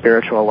is a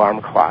spiritual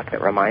alarm clock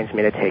that reminds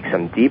me to take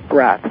some deep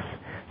breaths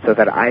so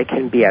that I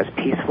can be as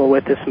peaceful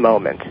with this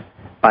moment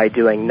by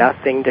doing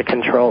nothing to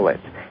control it,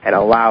 and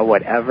allow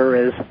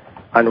whatever is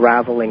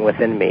unraveling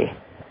within me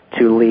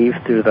to leave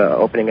through the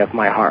opening of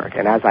my heart.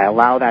 And as I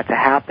allow that to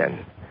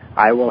happen,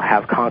 I will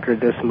have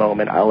conquered this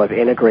moment, I'll have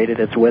integrated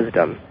its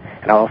wisdom,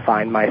 and I'll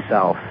find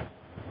myself,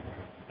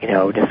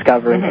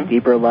 discovering a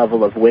deeper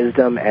level of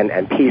wisdom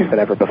and peace than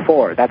ever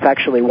before. That's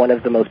actually one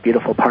of the most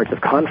beautiful parts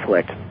of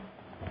conflict,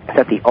 is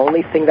that the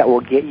only thing that will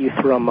get you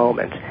through a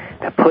moment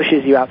that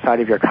pushes you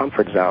outside of your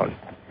comfort zone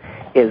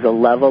is a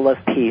level of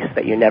peace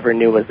that you never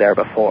knew was there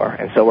before.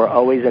 And so we're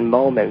always in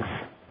moments,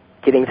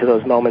 getting to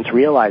those moments,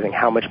 realizing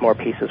how much more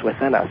peace is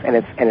within us, and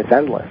it's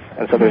endless.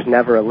 And so there's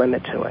never a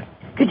limit to it.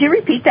 Could you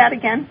repeat that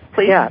again,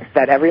 please? Yeah,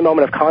 that every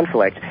moment of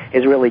conflict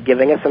is really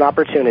giving us an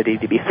opportunity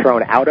to be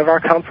thrown out of our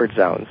comfort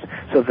zones,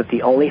 so that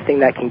the only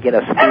thing that can get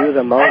us through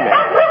the moment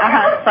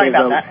Sorry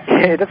about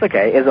that. That's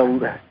okay,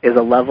 is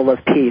a level of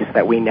peace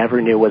that we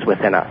never knew was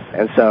within us.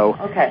 And so,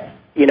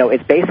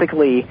 it's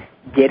basically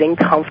getting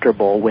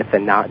comfortable with the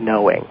not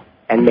knowing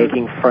and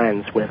making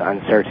friends with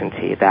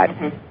uncertainty, that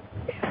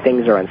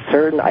things are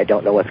uncertain, I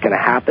don't know what's going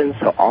to happen,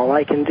 so all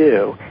I can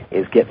do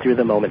is get through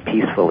the moment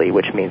peacefully,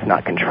 which means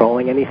not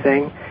controlling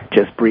anything,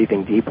 just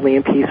breathing deeply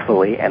and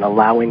peacefully and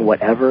allowing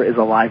whatever is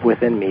alive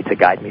within me to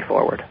guide me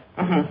forward.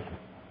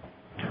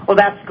 Mm-hmm. Well,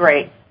 that's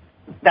great.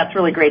 That's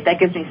really great. That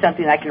gives me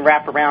something I can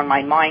wrap around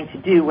my mind to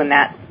do when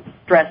that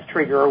stress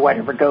trigger or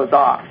whatever goes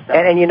off. So.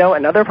 And you know,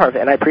 another part of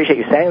it, and I appreciate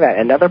you saying that,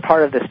 another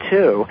part of this,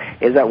 too,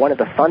 is that one of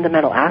the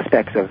fundamental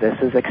aspects of this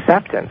is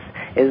acceptance,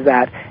 is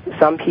that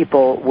some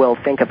people will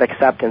think of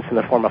acceptance in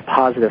the form of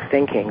positive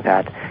thinking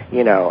that,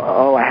 you know,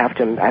 oh, I have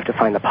to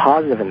find the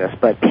positive in this,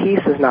 but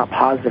peace is not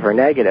positive or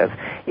negative.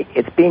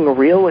 It's being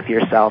real with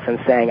yourself and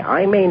saying,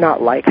 I may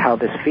not like how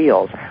this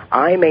feels.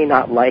 I may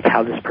not like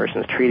how this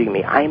person's treating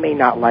me. I may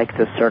not like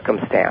this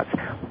circumstance,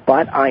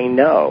 but I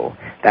know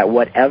that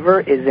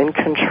whatever is in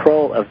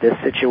control of this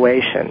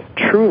situation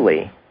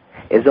truly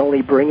is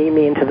only bringing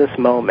me into this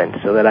moment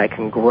so that I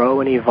can grow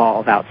and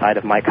evolve outside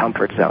of my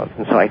comfort zones.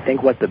 And so I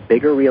think what the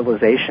bigger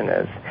realization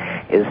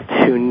is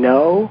to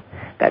know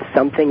that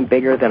something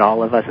bigger than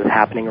all of us is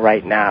happening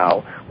right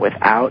now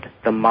without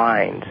the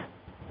mind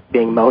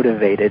being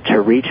motivated to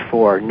reach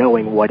for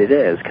knowing what it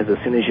is, because as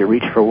soon as you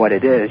reach for what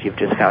it is, you've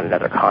just found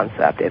another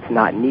concept. It's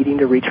not needing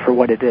to reach for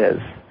what it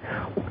is,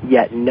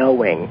 yet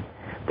knowing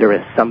there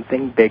is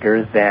something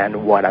bigger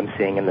than what I'm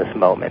seeing in this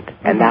moment,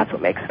 and that's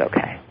what makes it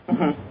okay.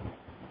 Mm-hmm.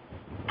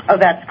 Oh,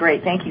 that's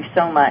great. Thank you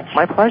so much.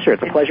 My pleasure.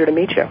 It's a pleasure to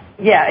meet you.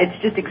 Yeah,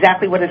 it's just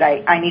exactly what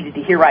I needed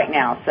to hear right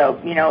now. So,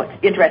 you know,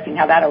 it's interesting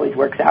how that always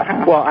works out,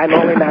 huh? Well, I'm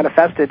only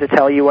manifested to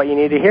tell you what you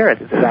need to hear.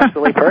 It's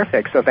absolutely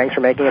perfect, so thanks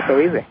for making it so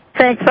easy.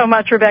 Thanks so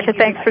much, Rebecca.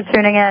 Thanks for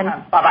tuning in.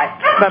 Bye-bye.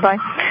 Bye-bye.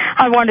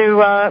 I want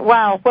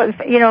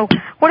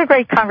to, what a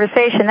great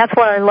conversation. That's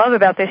what I love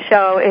about this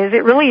show, is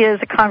it really is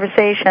a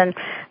conversation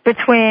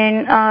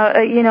between,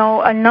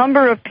 a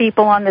number of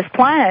people on this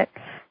planet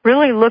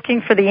really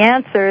looking for the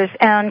answers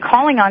and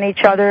calling on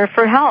each other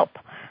for help.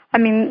 I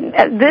mean,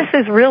 this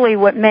is really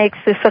what makes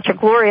this such a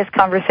glorious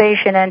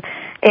conversation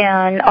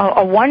and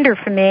a wonder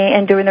for me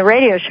in doing the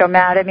radio show,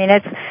 Matt. I mean,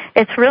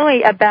 it's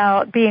really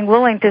about being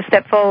willing to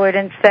step forward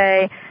and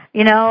say,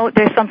 you know,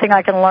 there's something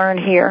I can learn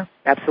here.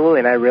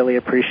 Absolutely, and I really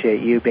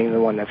appreciate you being the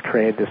one that's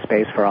created this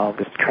space for all of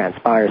this to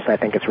transpire, so I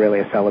think it's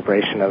really a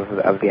celebration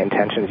of the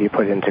intentions you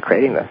put into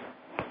creating this.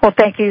 Well,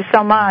 thank you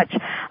so much.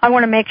 I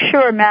want to make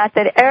sure, Matt,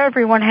 that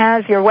everyone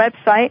has your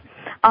website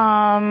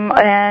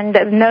and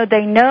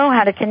they know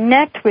how to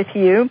connect with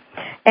you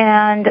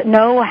and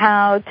know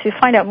how to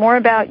find out more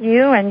about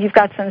you, and you've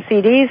got some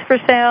CDs for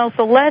sale,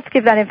 so let's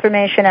give that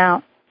information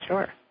out.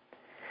 Sure.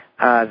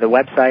 The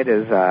website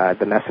is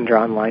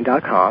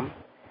themessengeronline.com,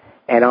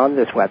 and on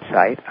this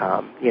website,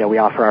 we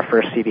offer our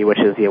first CD, which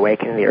is the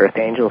Awakening the Earth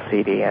Angel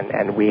CD,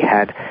 and we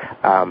had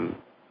an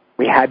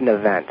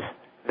event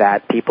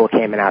that people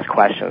came and asked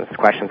questions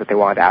that they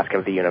wanted to ask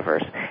of the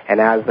universe. And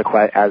as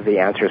the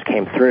answers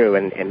came through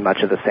in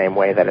much of the same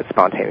way that it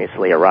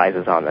spontaneously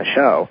arises on the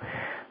show,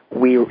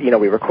 we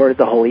recorded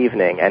the whole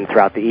evening, and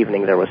throughout the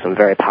evening there was some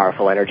very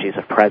powerful energies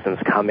of presence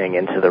coming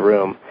into the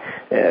room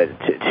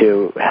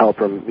to help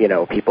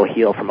people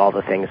heal from all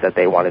the things that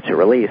they wanted to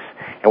release.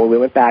 And when we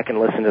went back and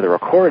listened to the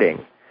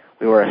recording,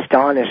 we were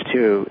astonished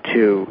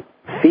to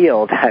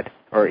feel that,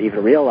 or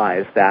even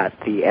realize that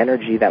the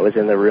energy that was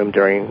in the room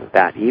during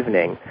that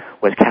evening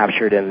was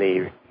captured in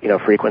the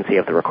frequency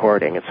of the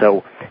recording. And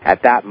so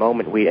at that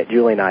moment,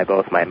 Julie and I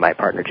both, my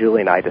partner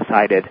Julie and I,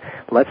 decided,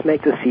 let's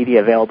make the CD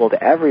available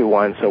to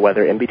everyone, so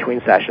whether in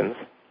between sessions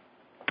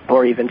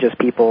or even just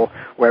people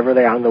wherever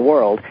they are in the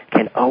world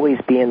can always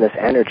be in this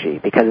energy,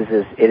 because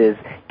it is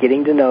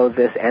getting to know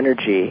this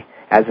energy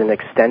as an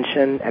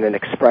extension and an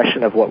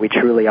expression of what we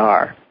truly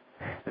are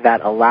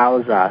that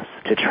allows us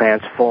to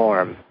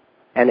transform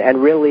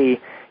and really,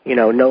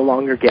 no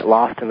longer get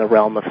lost in the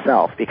realm of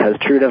self, because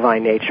true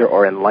divine nature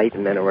or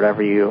enlightenment or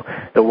whatever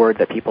the word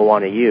that people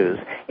want to use,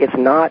 it's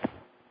not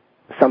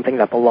something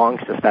that belongs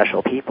to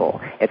special people.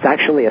 It's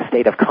actually a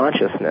state of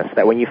consciousness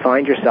that when you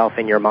find yourself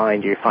in your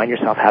mind, you find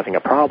yourself having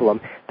a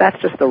problem,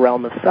 that's just the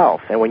realm of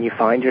self. And when you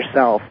find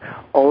yourself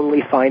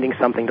only finding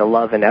something to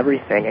love in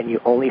everything, and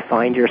you only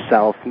find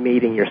yourself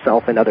meeting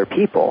yourself and other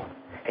people,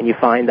 and you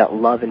find that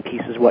love and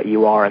peace is what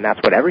you are, and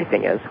that's what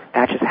everything is,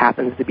 that just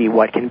happens to be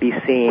what can be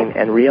seen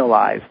and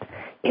realized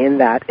in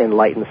that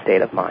enlightened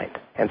state of mind.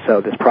 And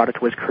so this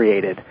product was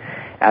created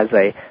as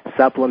a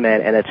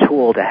supplement and a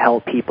tool to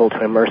help people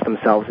to immerse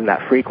themselves in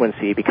that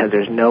frequency, because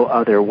there's no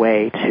other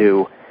way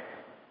to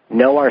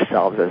know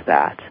ourselves as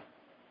that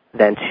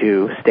than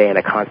to stay in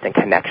a constant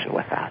connection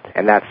with that.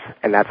 And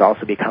that's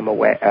also become a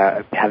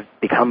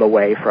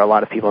way for a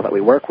lot of people that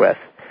we work with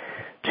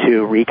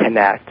to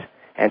reconnect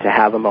and to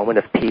have a moment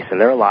of peace in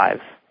their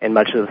lives, in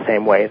much of the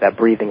same way that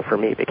breathing for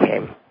me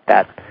became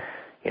that,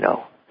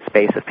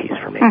 space of peace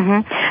for me.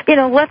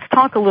 Mm-hmm. Let's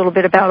talk a little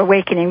bit about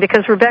awakening,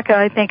 because Rebecca,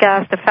 I think,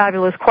 asked a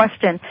fabulous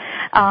question.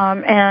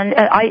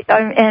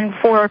 And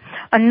for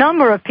a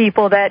number of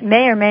people that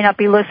may or may not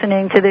be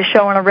listening to this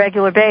show on a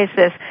regular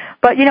basis,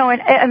 but,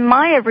 in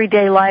my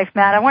everyday life,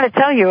 Matt, I want to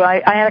tell you,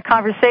 I had a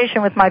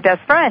conversation with my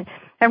best friend,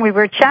 and we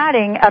were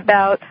chatting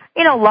about,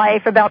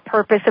 life, about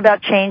purpose,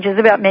 about changes,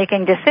 about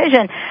making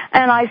decisions.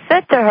 And I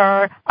said to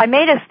her, I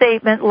made a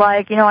statement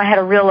like, I had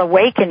a real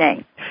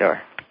awakening.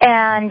 Sure.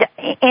 And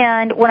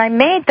when I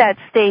made that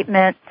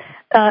statement,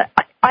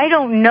 I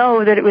don't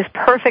know that it was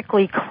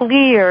perfectly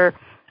clear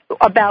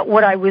about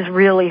what I was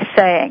really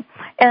saying.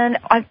 And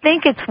I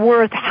think it's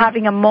worth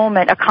having a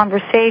moment, a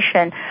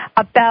conversation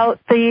about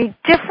the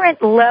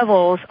different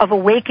levels of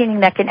awakening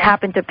that can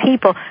happen to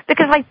people.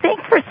 Because I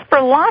think for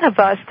a lot of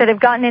us that have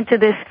gotten into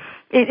this,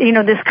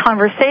 this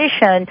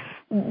conversation,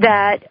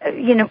 that,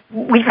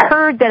 we've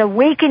heard that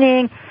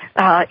awakening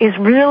is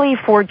really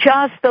for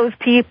just those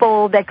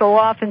people that go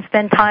off and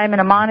spend time in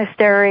a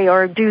monastery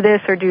or do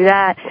this or do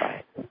that.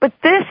 But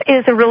this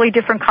is a really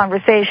different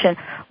conversation.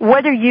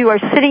 Whether you are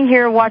sitting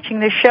here watching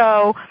the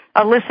show,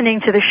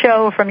 listening to the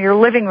show from your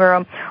living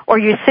room, or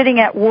you're sitting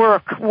at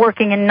work,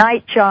 working a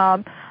night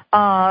job,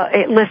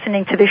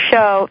 listening to the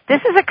show,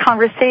 this is a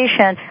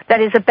conversation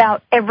that is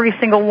about every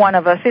single one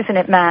of us, isn't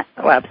it, Matt?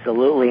 Oh,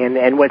 absolutely.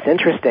 And what's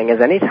interesting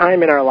is any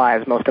time in our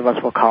lives, most of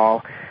us will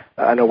call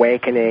an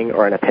awakening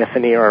or an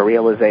epiphany or a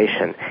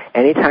realization.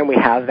 Anytime we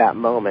have that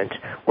moment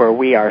where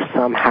we are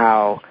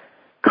somehow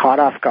caught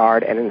off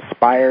guard and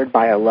inspired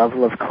by a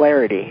level of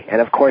clarity, and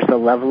of course the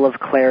level of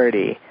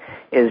clarity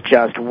is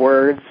just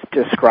words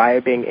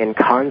describing in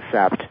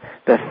concept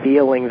the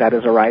feeling that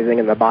is arising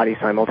in the body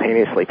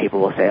simultaneously.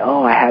 People will say,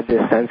 oh, I had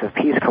this sense of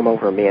peace come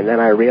over me, and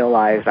then I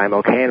realized I'm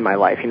okay in my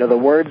life. The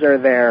words are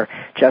there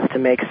just to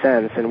make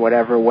sense in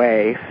whatever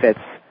way fits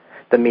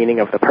the meaning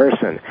of the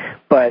person.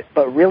 But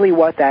really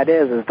what that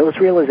is those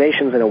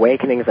realizations and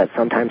awakenings that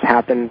sometimes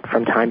happen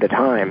from time to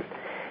time,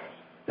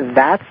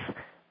 that's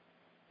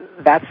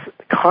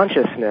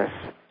consciousness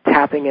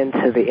tapping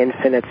into the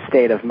infinite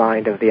state of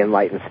mind of the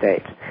enlightened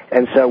state.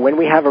 And so when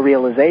we have a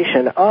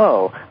realization,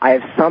 oh, I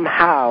have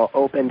somehow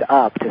opened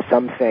up to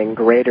something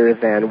greater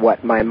than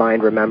what my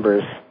mind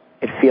remembers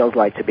it feels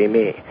like to be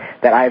me,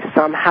 that I've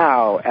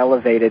somehow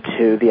elevated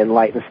to the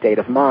enlightened state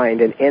of mind,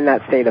 and in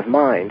that state of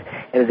mind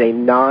it is a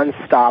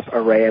non-stop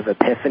array of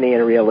epiphany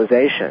and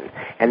realization.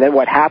 And then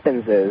what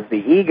happens is the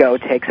ego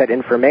takes that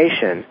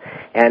information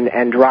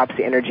and drops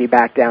the energy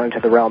back down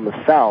to the realm of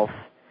self.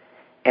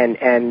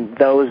 And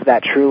those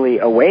that truly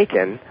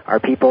awaken are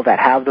people that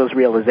have those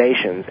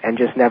realizations and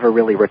just never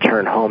really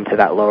return home to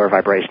that lower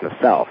vibration of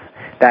self.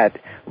 That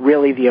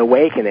really the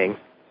awakening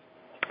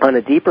on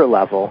a deeper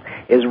level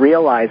is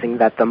realizing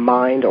that the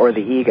mind or the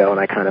ego, and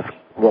I kind of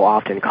will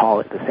often call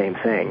it the same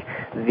thing,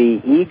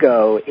 the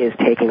ego is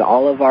taking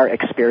all of our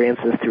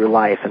experiences through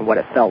life and what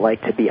it felt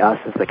like to be us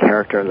as the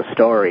character in the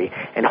story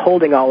and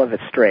holding all of it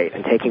straight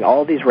and taking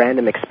all these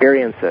random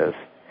experiences.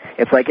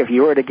 It's like if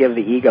you were to give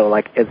the ego,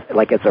 like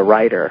it's a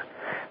writer,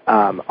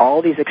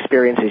 all these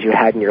experiences you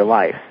had in your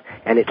life,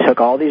 and it took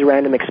all these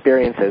random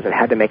experiences and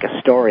had to make a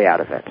story out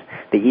of it.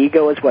 The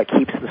ego is what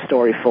keeps the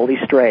story fully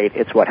straight.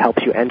 It's what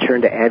helps you enter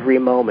into every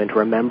moment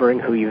remembering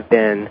who you've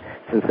been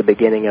since the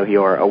beginning of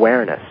your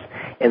awareness.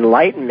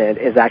 Enlightenment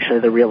is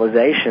actually the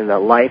realization that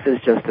life is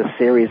just a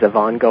series of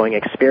ongoing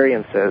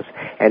experiences,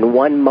 and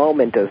one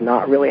moment does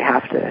not really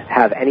have to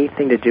have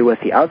anything to do with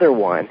the other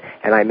one,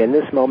 and I'm in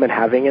this moment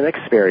having an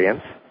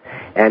experience,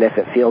 and if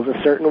it feels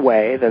a certain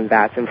way, then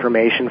that's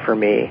information for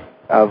me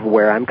of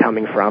where I'm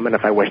coming from, and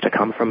if I wish to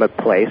come from a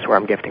place where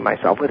I'm gifting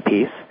myself with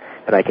peace,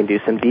 that I can do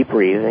some deep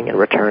breathing and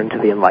return to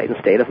the enlightened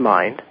state of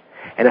mind.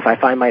 And if I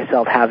find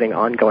myself having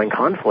ongoing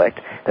conflict,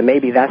 then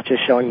maybe that's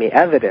just showing me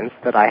evidence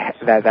that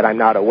I'm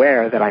not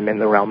aware that I'm in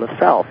the realm of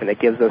self, and it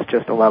gives us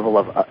just a level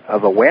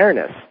of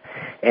awareness.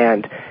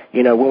 And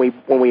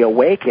when we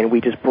awaken,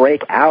 we just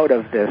break out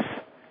of this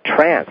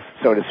trance,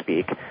 so to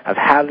speak, of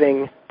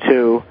having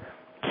to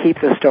keep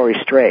the story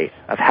straight,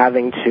 of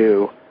having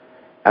to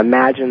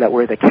imagine that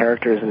we're the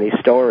characters in these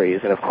stories.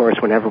 And of course,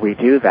 whenever we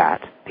do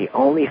that, the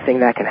only thing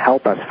that can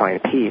help us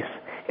find peace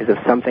is if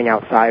something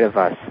outside of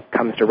us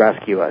comes to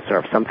rescue us, or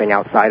if something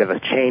outside of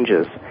us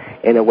changes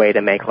in a way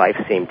to make life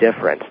seem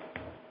different.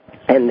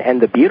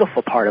 And the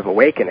beautiful part of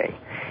awakening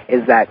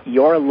is that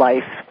your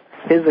life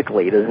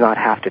physically does not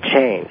have to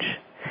change.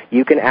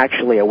 You can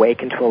actually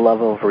awaken to a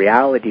level of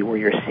reality where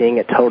you're seeing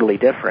it totally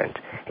different,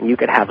 and you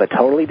could have a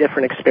totally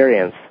different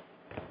experience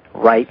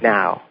right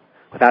now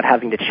without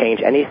having to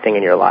change anything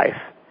in your life.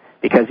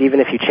 Because even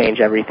if you change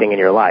everything in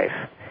your life,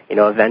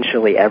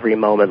 eventually every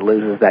moment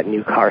loses that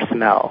new car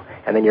smell,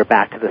 and then you're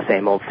back to the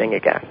same old thing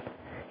again.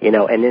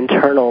 An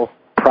internal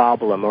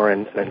problem or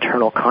an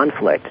internal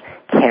conflict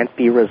can't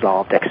be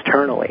resolved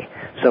externally.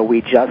 So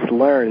we just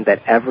learned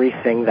that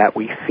everything that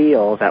we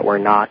feel that we're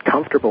not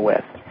comfortable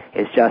with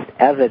is just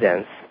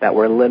evidence that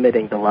we're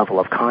limiting the level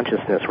of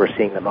consciousness we're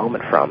seeing the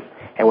moment from.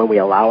 And when we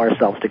allow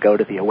ourselves to go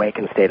to the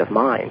awakened state of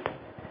mind,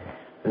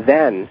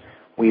 then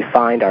we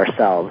find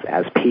ourselves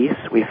as peace.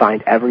 We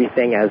find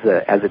everything as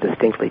a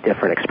distinctly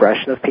different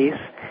expression of peace,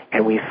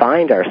 and we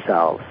find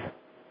ourselves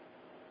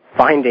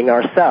finding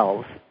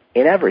ourselves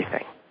in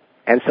everything.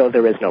 And so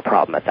there is no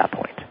problem at that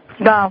point.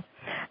 Now,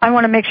 I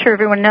want to make sure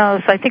everyone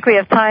knows, I think we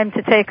have time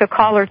to take a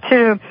call or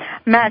two.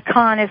 Matt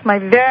Kahn is my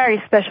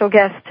very special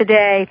guest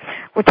today.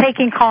 We're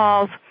taking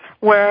calls.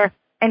 We're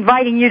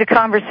inviting you to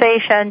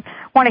conversation.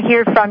 Want to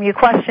hear from you,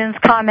 questions,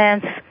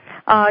 comments,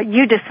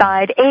 You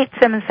decide,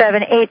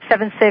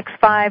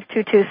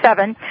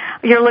 877-876-5227.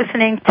 You're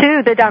listening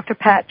to the Dr.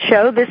 Pat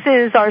Show. This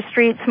is our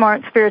Street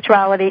Smart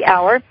Spirituality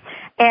Hour.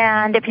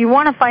 And if you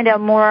want to find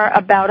out more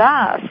about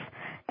us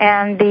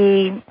and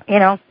the,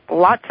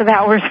 lots of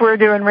hours we're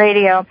doing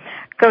radio,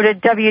 go to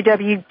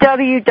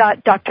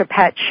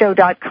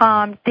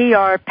www.drpatshow.com,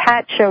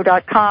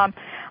 drpatshow.com.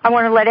 I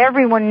want to let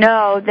everyone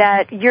know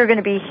that you're going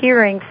to be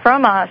hearing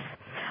from us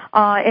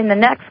in the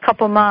next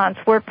couple months.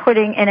 We're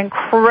putting an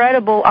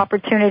incredible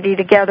opportunity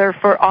together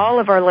for all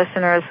of our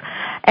listeners,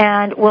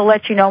 and we'll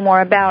let you know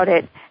more about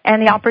it.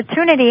 And the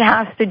opportunity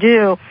has to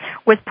do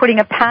with putting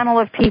a panel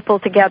of people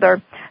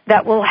together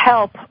that will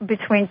help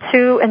between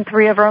 2 and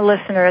 3 of our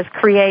listeners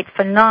create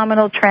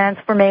phenomenal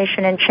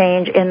transformation and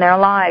change in their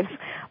lives,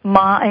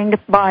 mind,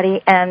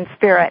 body, and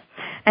spirit.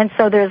 And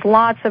so there's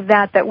lots of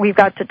that we've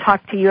got to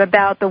talk to you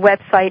about, the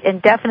website,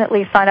 and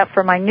definitely sign up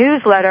for my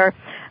newsletter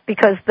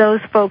because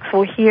those folks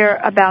will hear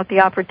about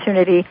the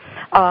opportunity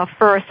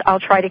first. I'll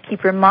try to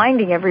keep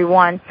reminding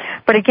everyone.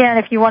 But again,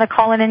 if you want to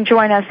call in and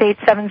join us,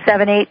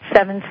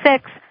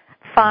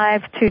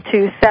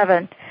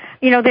 877-876-5227.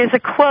 There's a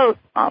quote,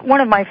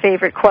 one of my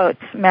favorite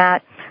quotes,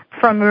 Matt,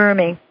 from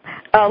Rumi.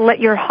 Let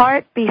your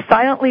heart be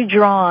silently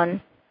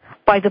drawn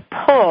by the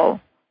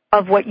pull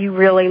of what you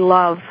really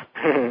love.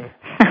 I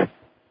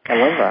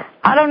love that.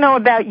 I don't know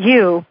about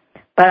you,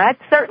 but that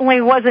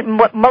certainly wasn't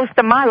what most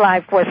of my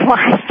life was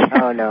like.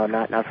 Oh, no,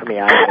 not for me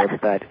either,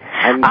 but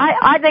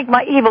I think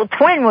my evil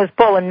twin was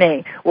pulling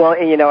me. Well,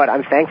 and you know what?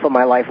 I'm thankful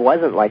my life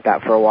wasn't like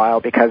that for a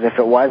while, because if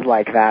it was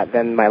like that,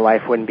 then my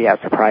life wouldn't be as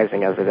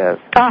surprising as it is.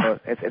 So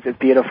it's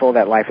beautiful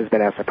that life has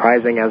been as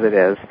surprising as it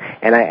is,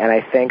 and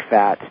I think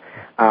that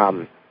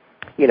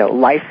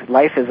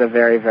life is a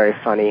very, very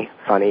funny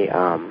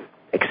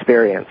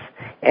experience,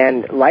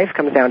 and life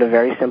comes down to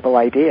very simple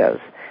ideas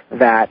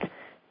that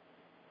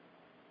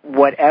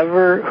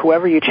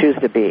whoever you choose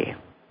to be,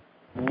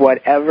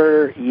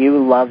 whatever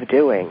you love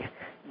doing,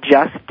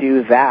 just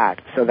do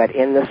that, so that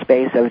in the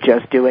space of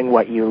just doing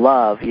what you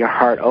love, your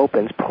heart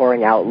opens,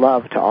 pouring out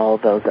love to all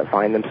of those that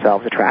find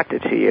themselves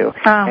attracted to you.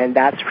 Oh. And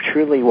that's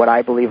truly what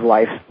I believe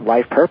life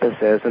purpose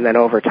is. And then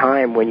over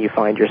time, when you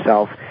find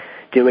yourself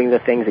doing the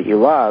things that you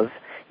love,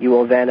 you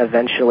will then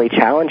eventually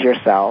challenge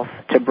yourself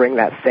to bring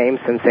that same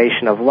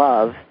sensation of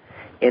love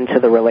into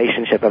the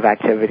relationship of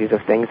activities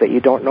of things that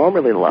you don't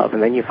normally love.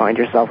 And then you find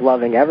yourself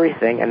loving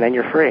everything, and then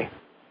you're free.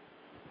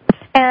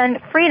 And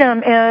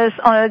freedom is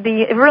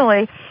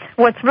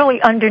what's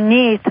really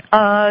underneath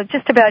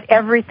just about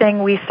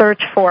everything we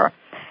search for.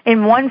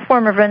 In one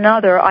form or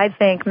another, I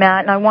think,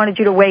 Matt, and I wanted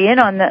you to weigh in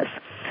on this,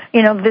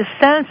 this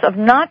sense of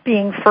not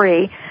being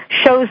free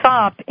shows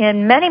up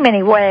in many,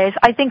 many ways.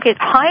 I think it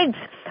hides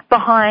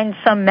behind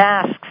some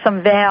masks,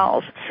 some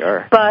veils.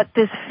 Sure. But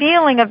this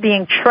feeling of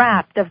being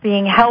trapped, of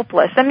being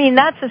helpless,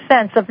 that's a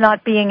sense of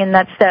not being in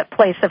that set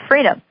place of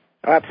freedom.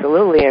 Oh,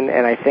 absolutely, and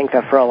I think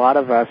that for a lot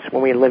of us,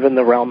 when we live in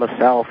the realm of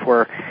self,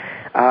 we're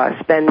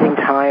spending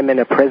time in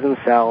a prison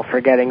cell,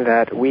 forgetting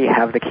that we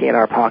have the key in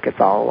our pockets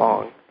all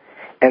along.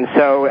 And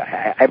so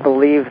I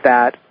believe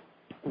that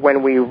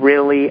when we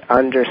really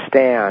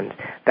understand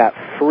that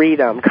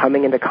freedom,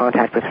 coming into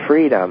contact with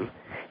freedom,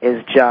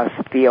 is just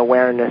the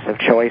awareness of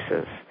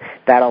choices,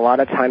 that a lot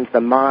of times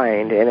the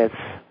mind, in its,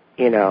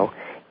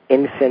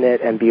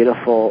 infinite and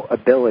beautiful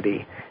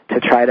ability to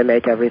try to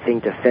make everything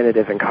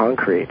definitive and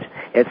concrete,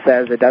 it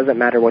says it doesn't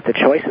matter what the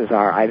choices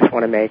are, I just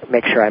want to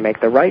make sure I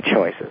make the right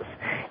choices.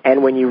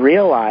 And when you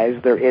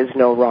realize there is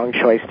no wrong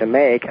choice to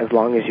make as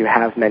long as you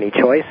have many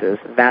choices,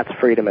 that's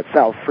freedom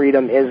itself.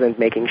 Freedom isn't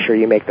making sure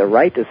you make the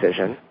right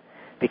decision,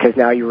 because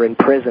now you're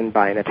imprisoned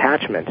by an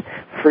attachment.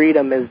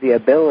 Freedom is the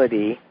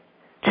ability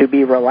to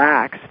be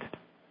relaxed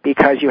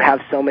because you have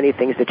so many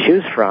things to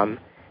choose from,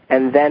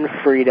 and then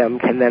freedom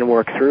can then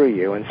work through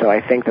you. And so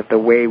I think that the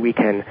way we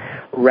can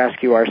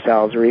rescue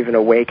ourselves or even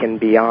awaken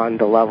beyond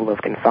the level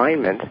of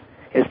confinement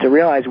is to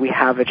realize we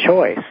have a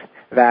choice.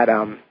 That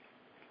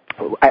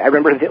I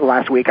remember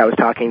last week I was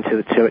talking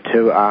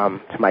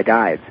to my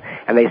guides,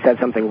 and they said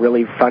something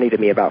really funny to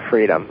me about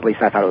freedom. At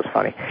least I thought it was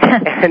funny.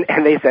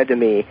 and they said to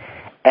me,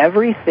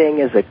 everything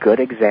is a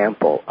good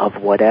example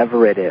of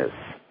whatever it is.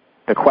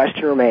 The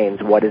question remains,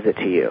 what is it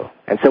to you?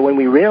 And so when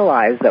we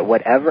realize that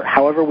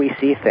however we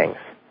see things,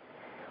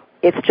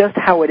 it's just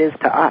how it is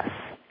to us,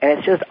 and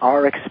it's just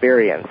our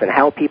experience, and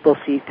how people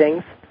see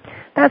things,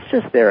 that's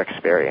just their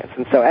experience.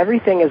 And so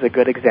everything is a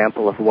good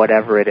example of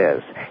whatever it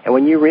is. And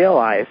when you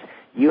realize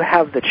you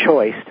have the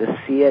choice to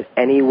see it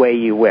any way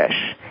you wish,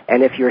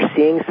 and if you're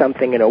seeing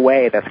something in a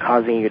way that's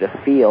causing you to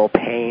feel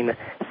pain,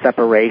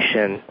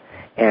 separation,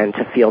 and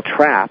to feel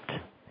trapped,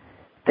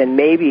 then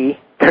maybe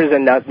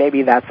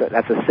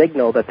that's a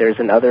signal that there's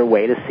another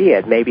way to see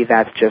it. Maybe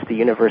that's just the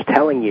universe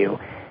telling you,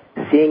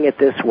 seeing it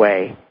this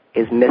way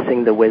is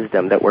missing the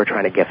wisdom that we're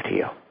trying to give to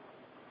you.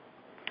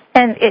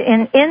 And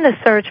in the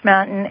search,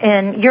 Mountain,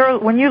 and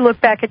when you look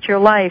back at your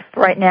life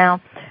right now,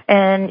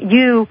 and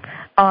you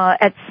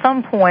at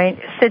some point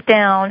sit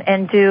down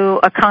and do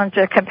a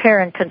compare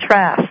and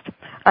contrast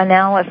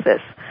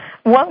analysis,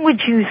 what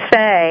would you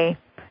say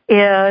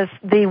is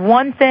the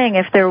one thing,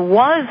 if there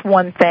was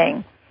one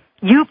thing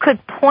you could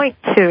point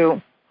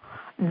to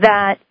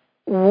that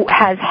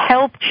has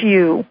helped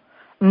you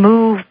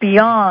move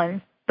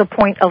beyond the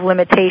point of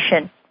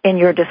limitation in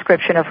your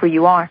description of who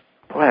you are?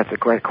 Boy, that's a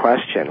great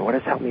question. What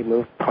has helped me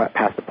move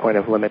past the point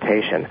of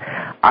limitation?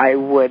 I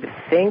would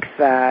think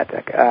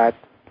that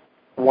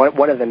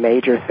one of the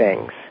major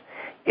things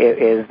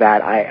is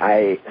that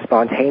I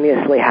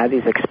spontaneously had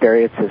these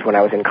experiences when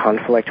I was in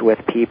conflict with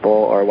people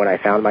or when I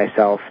found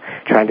myself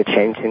trying to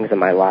change things in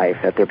my life,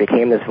 that there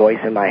became this voice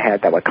in my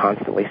head that would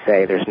constantly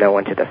say, there's no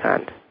one to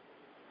defend.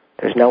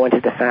 There's no one to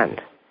defend.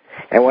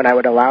 And when I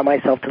would allow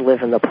myself to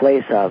live in the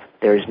place of,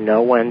 there's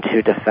no one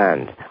to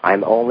defend,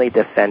 I'm only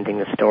defending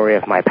the story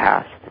of my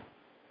past.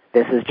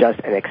 This is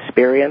just an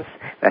experience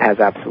that has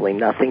absolutely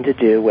nothing to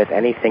do with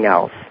anything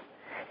else.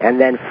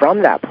 And then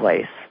from that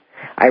place,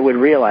 I would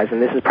realize,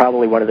 and this is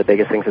probably one of the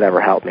biggest things that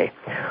ever helped me,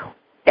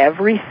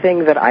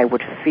 everything that I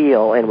would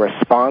feel in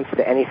response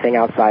to anything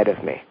outside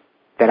of me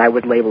that I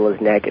would label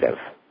as negative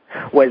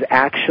was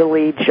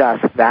actually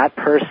just that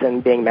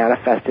person being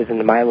manifested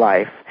into my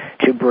life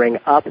to bring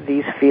up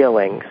these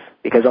feelings,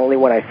 because only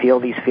when I feel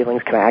these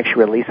feelings can I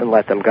actually release and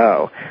let them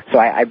go. So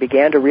I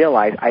began to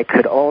realize I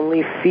could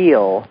only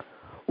feel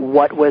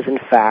what was in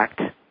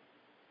fact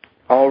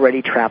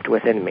already trapped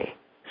within me.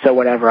 So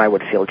whenever I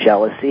would feel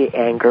jealousy,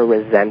 anger,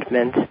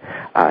 resentment,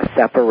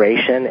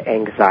 separation,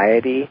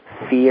 anxiety,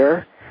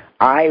 fear,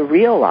 I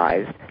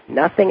realized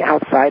nothing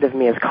outside of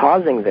me is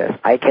causing this.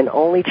 I can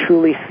only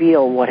truly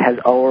feel what has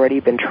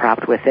already been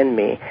trapped within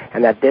me,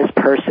 and that this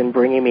person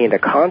bringing me into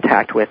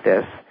contact with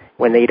this,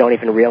 when they don't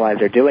even realize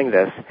they're doing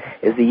this,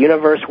 is the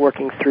universe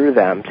working through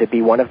them to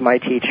be one of my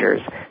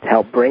teachers to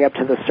help bring up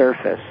to the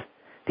surface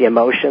the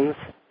emotions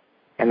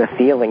and the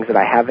feelings that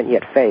I haven't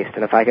yet faced.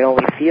 And if I can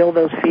only feel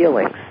those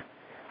feelings,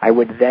 I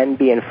would then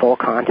be in full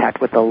contact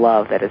with the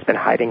love that has been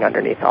hiding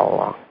underneath all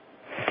along.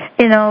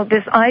 You know,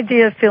 this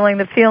idea of feeling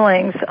the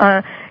feelings,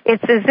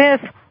 it's as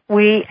if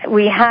we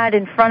had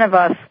in front of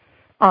us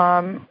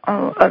a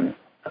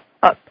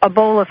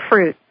bowl of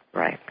fruit.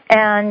 Right.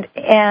 And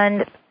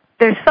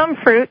there's some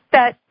fruit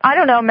that, I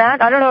don't know,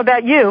 Matt, I don't know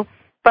about you,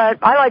 but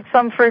I like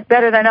some fruit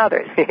better than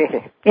others.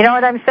 You know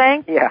what I'm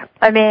saying? Yeah.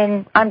 I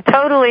mean, I'm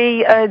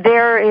totally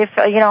there if,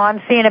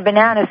 I'm seeing a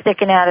banana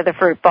sticking out of the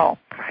fruit bowl.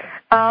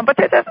 But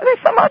there's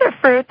some other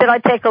fruit that I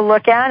take a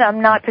look at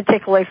I'm not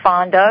particularly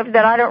fond of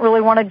that I don't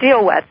really want to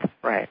deal with.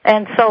 Right.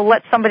 And so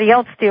let somebody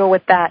else deal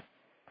with that.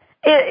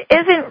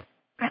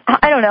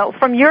 I don't know,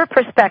 from your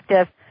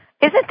perspective,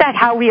 isn't that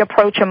how we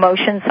approach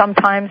emotions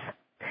sometimes?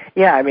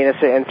 Yeah, I mean,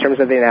 in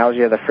terms of the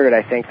analogy of the fruit,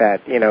 I think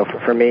that,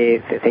 for me,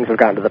 things have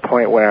gotten to the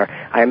point where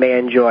I may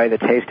enjoy the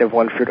taste of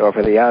one fruit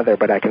over the other,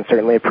 but I can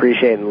certainly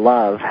appreciate and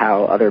love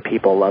how other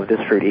people love this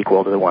fruit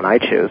equal to the one I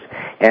choose.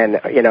 And,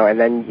 and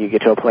then you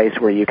get to a place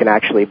where you can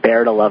actually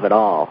bear to love it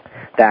all.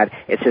 That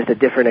it's just a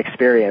different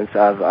experience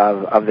of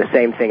the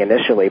same thing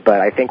initially, but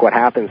I think what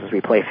happens is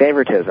we play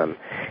favoritism.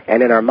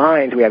 And in our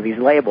minds, we have these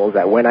labels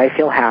that when I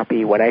feel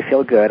happy, when I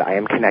feel good, I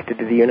am connected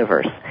to the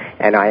universe,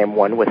 and I am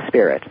one with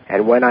spirit.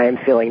 And when I am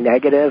feeling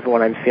negative,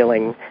 when I'm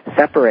feeling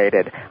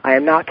separated, I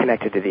am not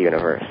connected to the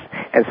universe.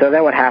 And so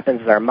then what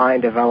happens is our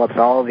mind develops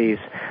all these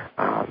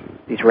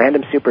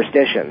random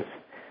superstitions.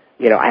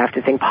 I have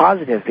to think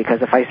positive, because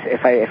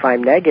if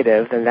I'm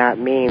negative, then that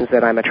means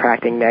that I'm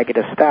attracting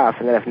negative stuff.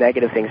 And then if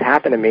negative things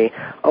happen to me,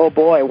 oh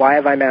boy, why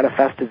have I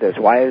manifested this?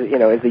 Why is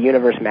the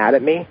universe mad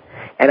at me?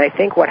 And I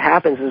think what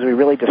happens is we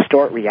really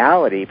distort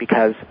reality,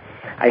 because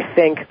I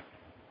think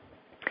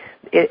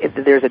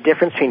there's a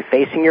difference between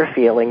facing your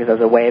feelings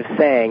as a way of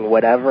saying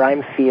whatever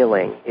I'm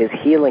feeling is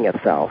healing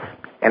itself,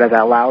 and as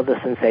I allow the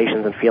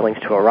sensations and feelings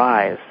to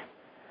arise,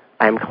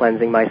 I'm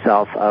cleansing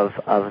myself of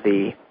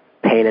the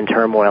pain and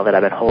turmoil that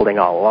I've been holding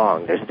all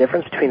along. There's a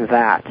difference between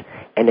that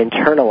and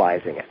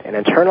internalizing it. And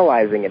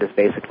internalizing it is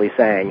basically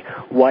saying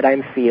what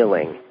I'm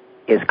feeling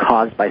is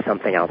caused by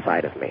something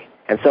outside of me.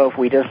 And so if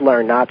we just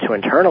learn not to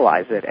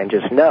internalize it and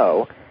just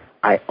know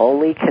I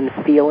only can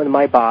feel in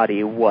my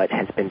body what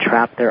has been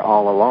trapped there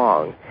all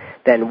along,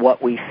 then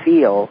what we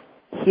feel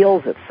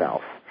heals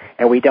itself.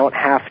 And we don't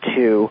have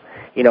to,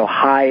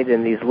 hide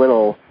in these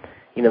little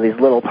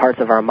parts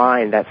of our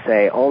mind that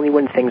say only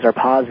when things are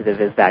positive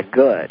is that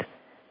good,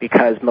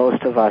 because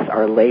most of us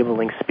are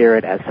labeling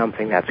spirit as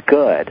something that's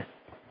good,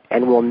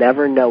 and we'll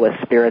never know a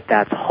spirit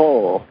that's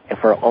whole if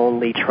we're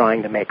only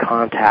trying to make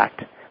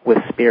contact with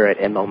spirit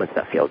in moments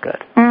that feel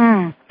good.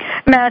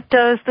 Matt,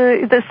 does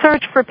the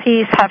search for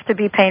peace have to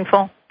be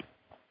painful?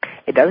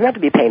 It doesn't have to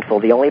be painful.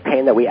 The only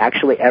pain that we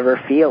actually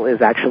ever feel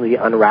is actually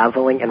the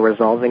unraveling and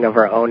resolving of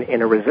our own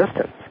inner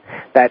resistance.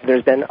 That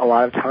there's been a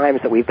lot of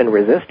times that we've been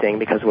resisting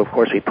because, of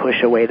course, we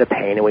push away the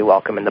pain and we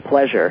welcome in the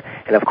pleasure.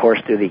 And, of course,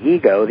 through the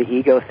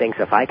ego thinks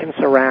if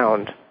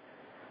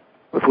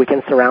we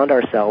can surround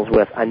ourselves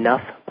with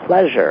enough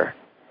pleasure,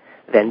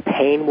 then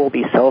pain will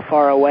be so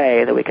far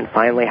away that we can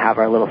finally have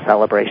our little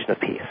celebration of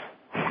peace.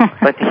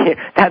 But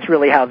that's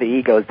really how the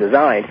ego is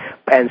designed.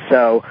 And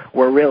so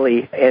we're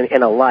really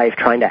in a life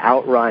trying to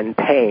outrun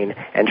pain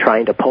and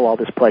trying to pull all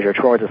this pleasure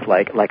towards us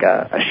like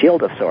a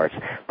shield of sorts.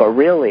 But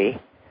really,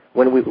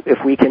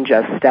 if we can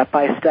just step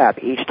by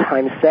step each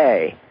time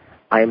say,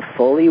 I am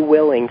fully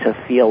willing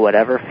to feel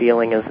whatever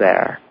feeling is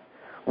there.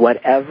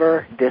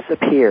 Whatever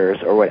disappears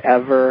or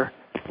whatever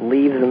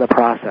leaves in the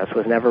process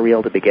was never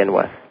real to begin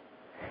with.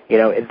 You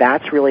know,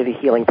 that's really the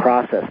healing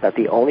process, that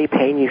the only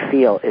pain you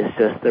feel is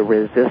just the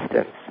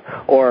resistance.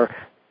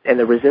 And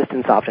the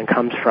resistance often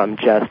comes from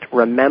just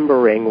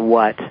remembering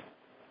what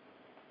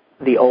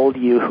the old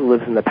you who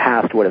lives in the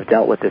past would have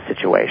dealt with this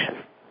situation.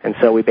 And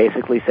so we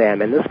basically say,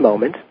 I'm in this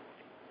moment,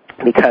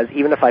 because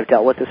even if I've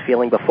dealt with this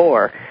feeling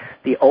before,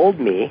 the old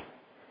me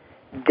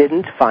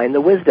didn't find the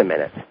wisdom in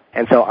it.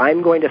 And so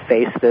I'm going to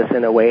face this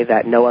in a way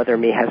that no other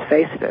me has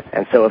faced it.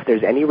 And so if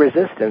there's any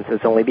resistance,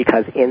 it's only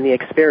because in the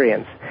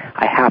experience,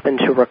 I happen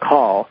to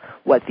recall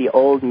what the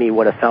old me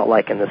would have felt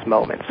like in this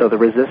moment. So the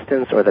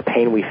resistance or the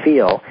pain we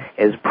feel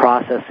is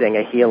processing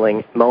a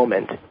healing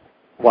moment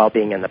while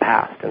being in the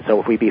past. And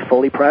so if we be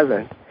fully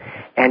present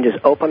and just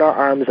open our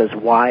arms as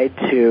wide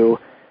to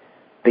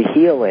the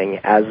healing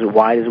as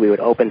wide as we would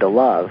open to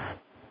love,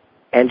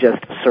 and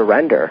just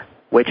surrender,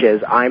 which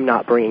is I'm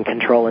not bringing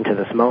control into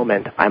this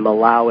moment, I'm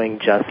allowing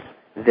just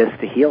this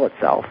to heal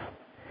itself,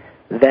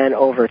 then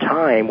over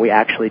time we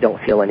actually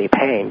don't feel any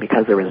pain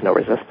because there is no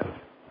resistance.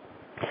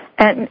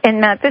 And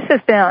Matt, this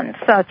has been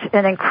such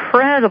an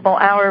incredible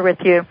hour with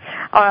you.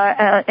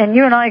 And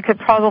you and I could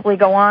probably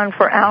go on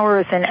for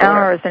hours and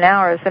hours and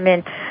hours. I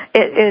mean,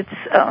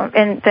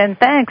 and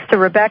thanks to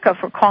Rebecca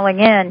for calling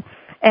in.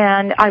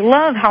 And I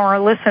love how our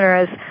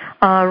listeners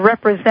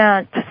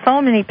represent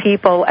so many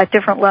people at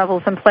different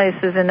levels and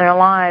places in their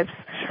lives.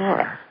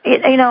 Sure.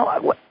 You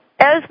know,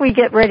 as we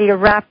get ready to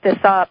wrap this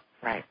up,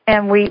 right.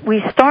 And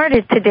we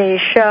started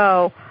today's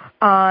show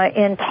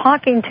in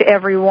talking to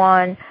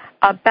everyone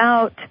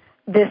about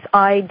this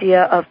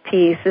idea of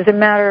peace. As a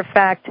matter of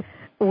fact,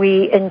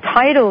 we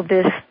entitled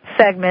this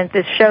segment,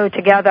 this show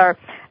together,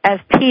 as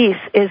Peace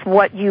is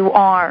What You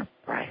Are.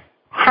 Right.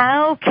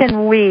 How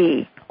can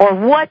we, or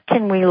what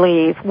can we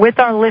leave with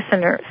our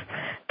listeners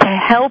to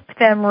help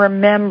them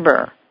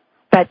remember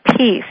that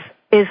peace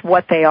is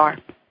what they are?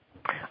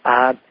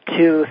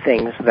 Two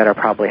things that are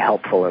probably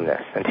helpful in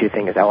this, and two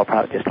things that will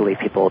probably just leave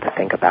people to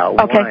think about.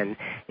 Okay. One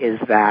is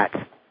that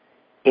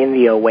in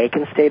the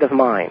awakened state of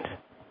mind,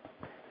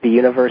 the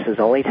universe is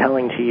only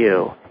telling to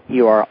you,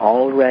 you are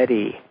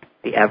already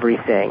the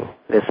everything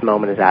this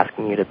moment is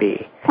asking you to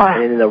be. Wow.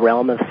 And in the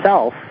realm of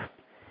self,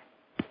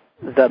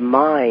 the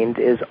mind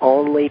is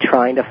only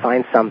trying to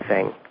find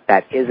something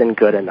that isn't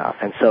good enough.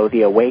 And so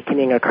the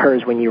awakening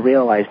occurs when you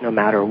realize no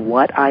matter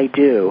what I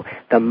do,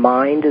 the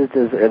mind or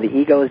the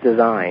ego is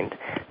designed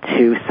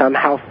to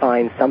somehow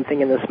find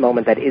something in this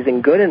moment that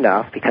isn't good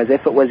enough, because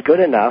if it was good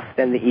enough,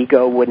 then the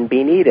ego wouldn't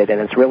be needed, and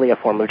it's really a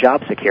form of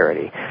job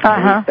security. So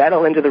we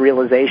settle into the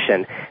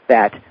realization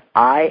that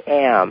I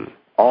am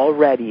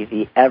already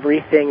the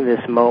everything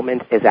this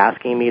moment is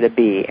asking me to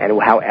be,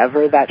 and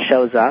however that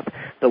shows up,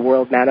 the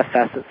world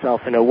manifests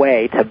itself in a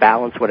way to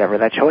balance whatever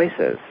that choice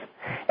is.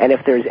 And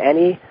if there's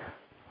any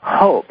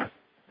hope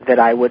that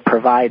I would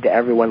provide to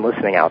everyone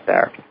listening out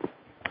there,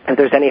 if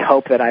there's any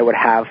hope that I would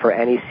have for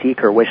any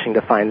seeker wishing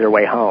to find their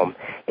way home,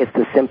 it's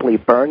to simply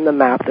burn the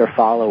map they're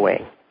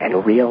following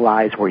and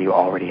realize where you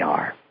already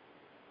are.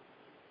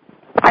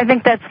 I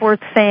think that's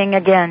worth saying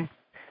again.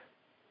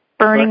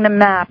 Burning the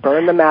map.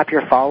 Burn the map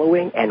you're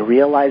following and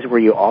realize where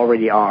you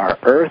already are.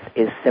 Earth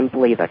is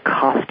simply the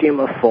costume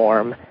of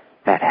form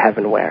that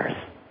heaven wears.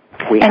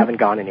 We haven't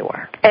gone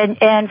anywhere.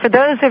 And for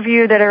those of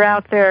you that are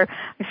out there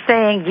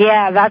saying,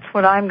 yeah, that's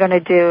what I'm going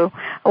to do,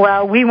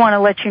 well, we want to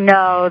let you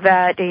know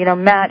that,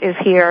 Matt is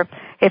here.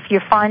 If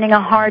you're finding a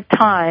hard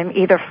time,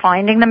 either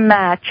finding the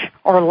match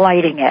or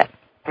lighting it.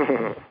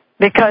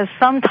 Because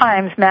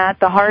sometimes, Matt,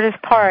 the hardest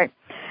part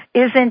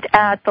isn't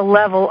at the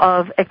level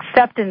of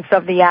acceptance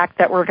of the act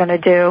that we're going to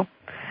do.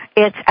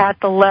 It's at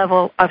the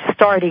level of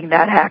starting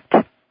that act.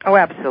 Oh,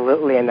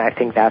 absolutely. And I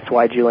think that's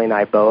why Julie and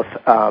I both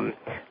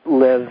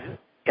live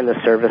in the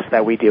service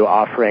that we do,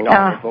 offering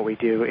all of what we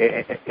do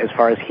as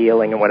far as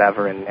healing and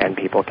whatever, and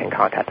people can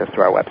contact us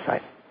through our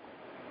website.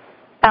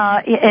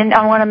 And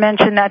I want to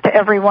mention that to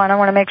everyone. I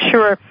want to make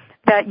sure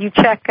that you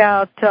check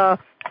out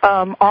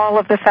all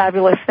of the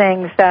fabulous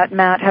things that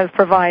Matt has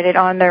provided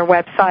on their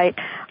website,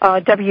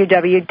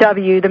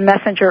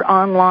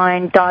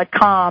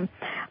 www.themessengeronline.com.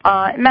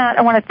 Matt,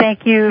 I want to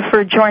thank you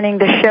for joining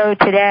the show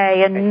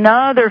today.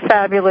 Another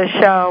fabulous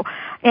show.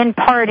 In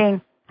parting,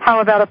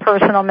 how about a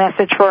personal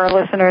message for our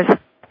listeners?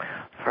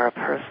 For a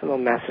personal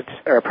message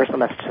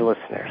to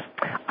listeners,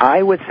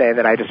 I would say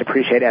that I just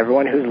appreciate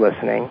everyone who's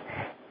listening,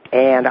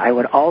 and I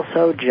would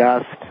also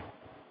just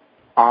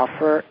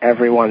offer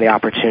everyone the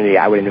opportunity.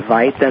 I would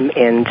invite them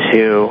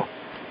into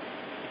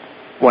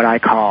what I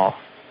call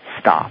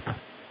stop.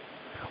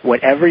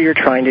 Whatever you're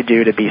trying to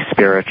do to be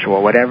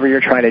spiritual, whatever you're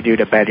trying to do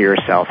to better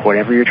yourself,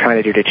 whatever you're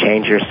trying to do to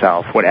change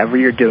yourself, whatever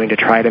you're doing to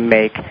try to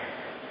make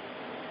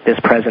this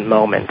present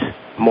moment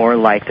more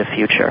like the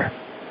future,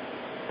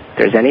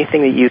 there's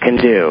anything that you can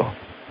do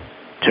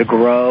to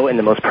grow in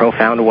the most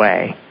profound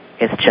way,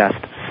 it's just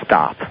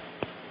stop.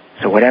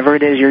 So whatever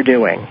it is you're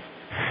doing,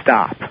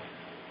 stop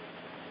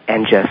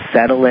and just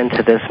settle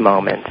into this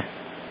moment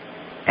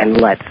and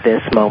let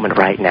this moment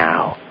right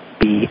now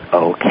be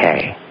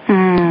okay.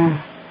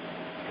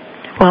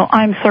 Well,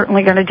 I'm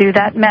certainly going to do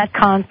that. Matt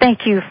Kahn,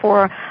 thank you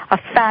for a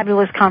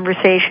fabulous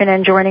conversation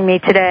and joining me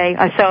today.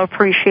 I so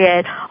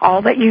appreciate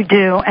all that you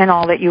do and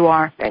all that you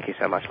are. Thank you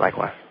so much.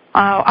 Likewise.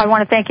 I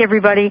want to thank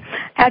everybody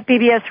at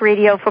BBS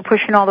Radio for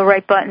pushing all the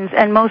right buttons.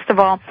 And most of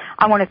all,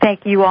 I want to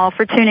thank you all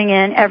for tuning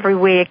in every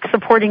week,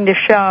 supporting the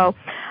show.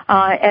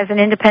 As an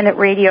independent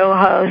radio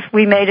host,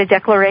 we made a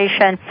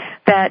declaration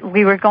that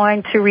we were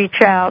going to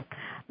reach out,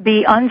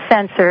 be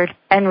uncensored,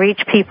 and reach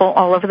people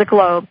all over the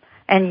globe.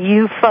 And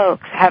you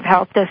folks have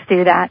helped us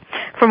do that.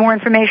 For more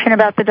information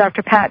about the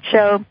Dr. Pat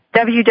Show,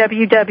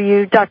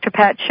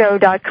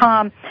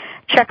 www.drpatshow.com.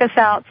 Check us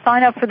out.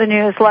 Sign up for the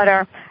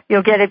newsletter.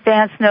 You'll get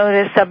advance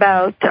notice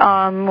about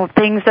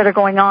things that are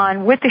going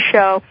on with the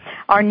show,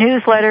 our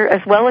newsletter,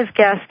 as well as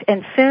guests,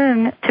 and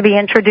soon to be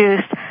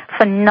introduced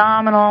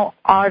phenomenal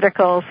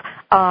articles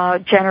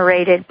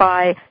generated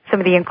by some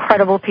of the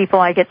incredible people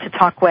I get to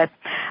talk with.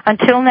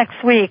 Until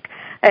next week,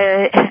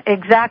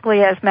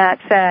 exactly as Matt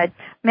said,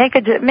 make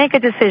a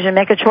decision,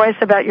 make a choice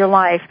about your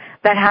life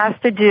that has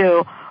to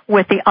do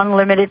with the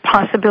unlimited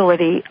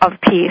possibility of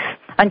peace.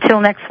 Until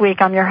next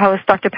week, I'm your host, Dr.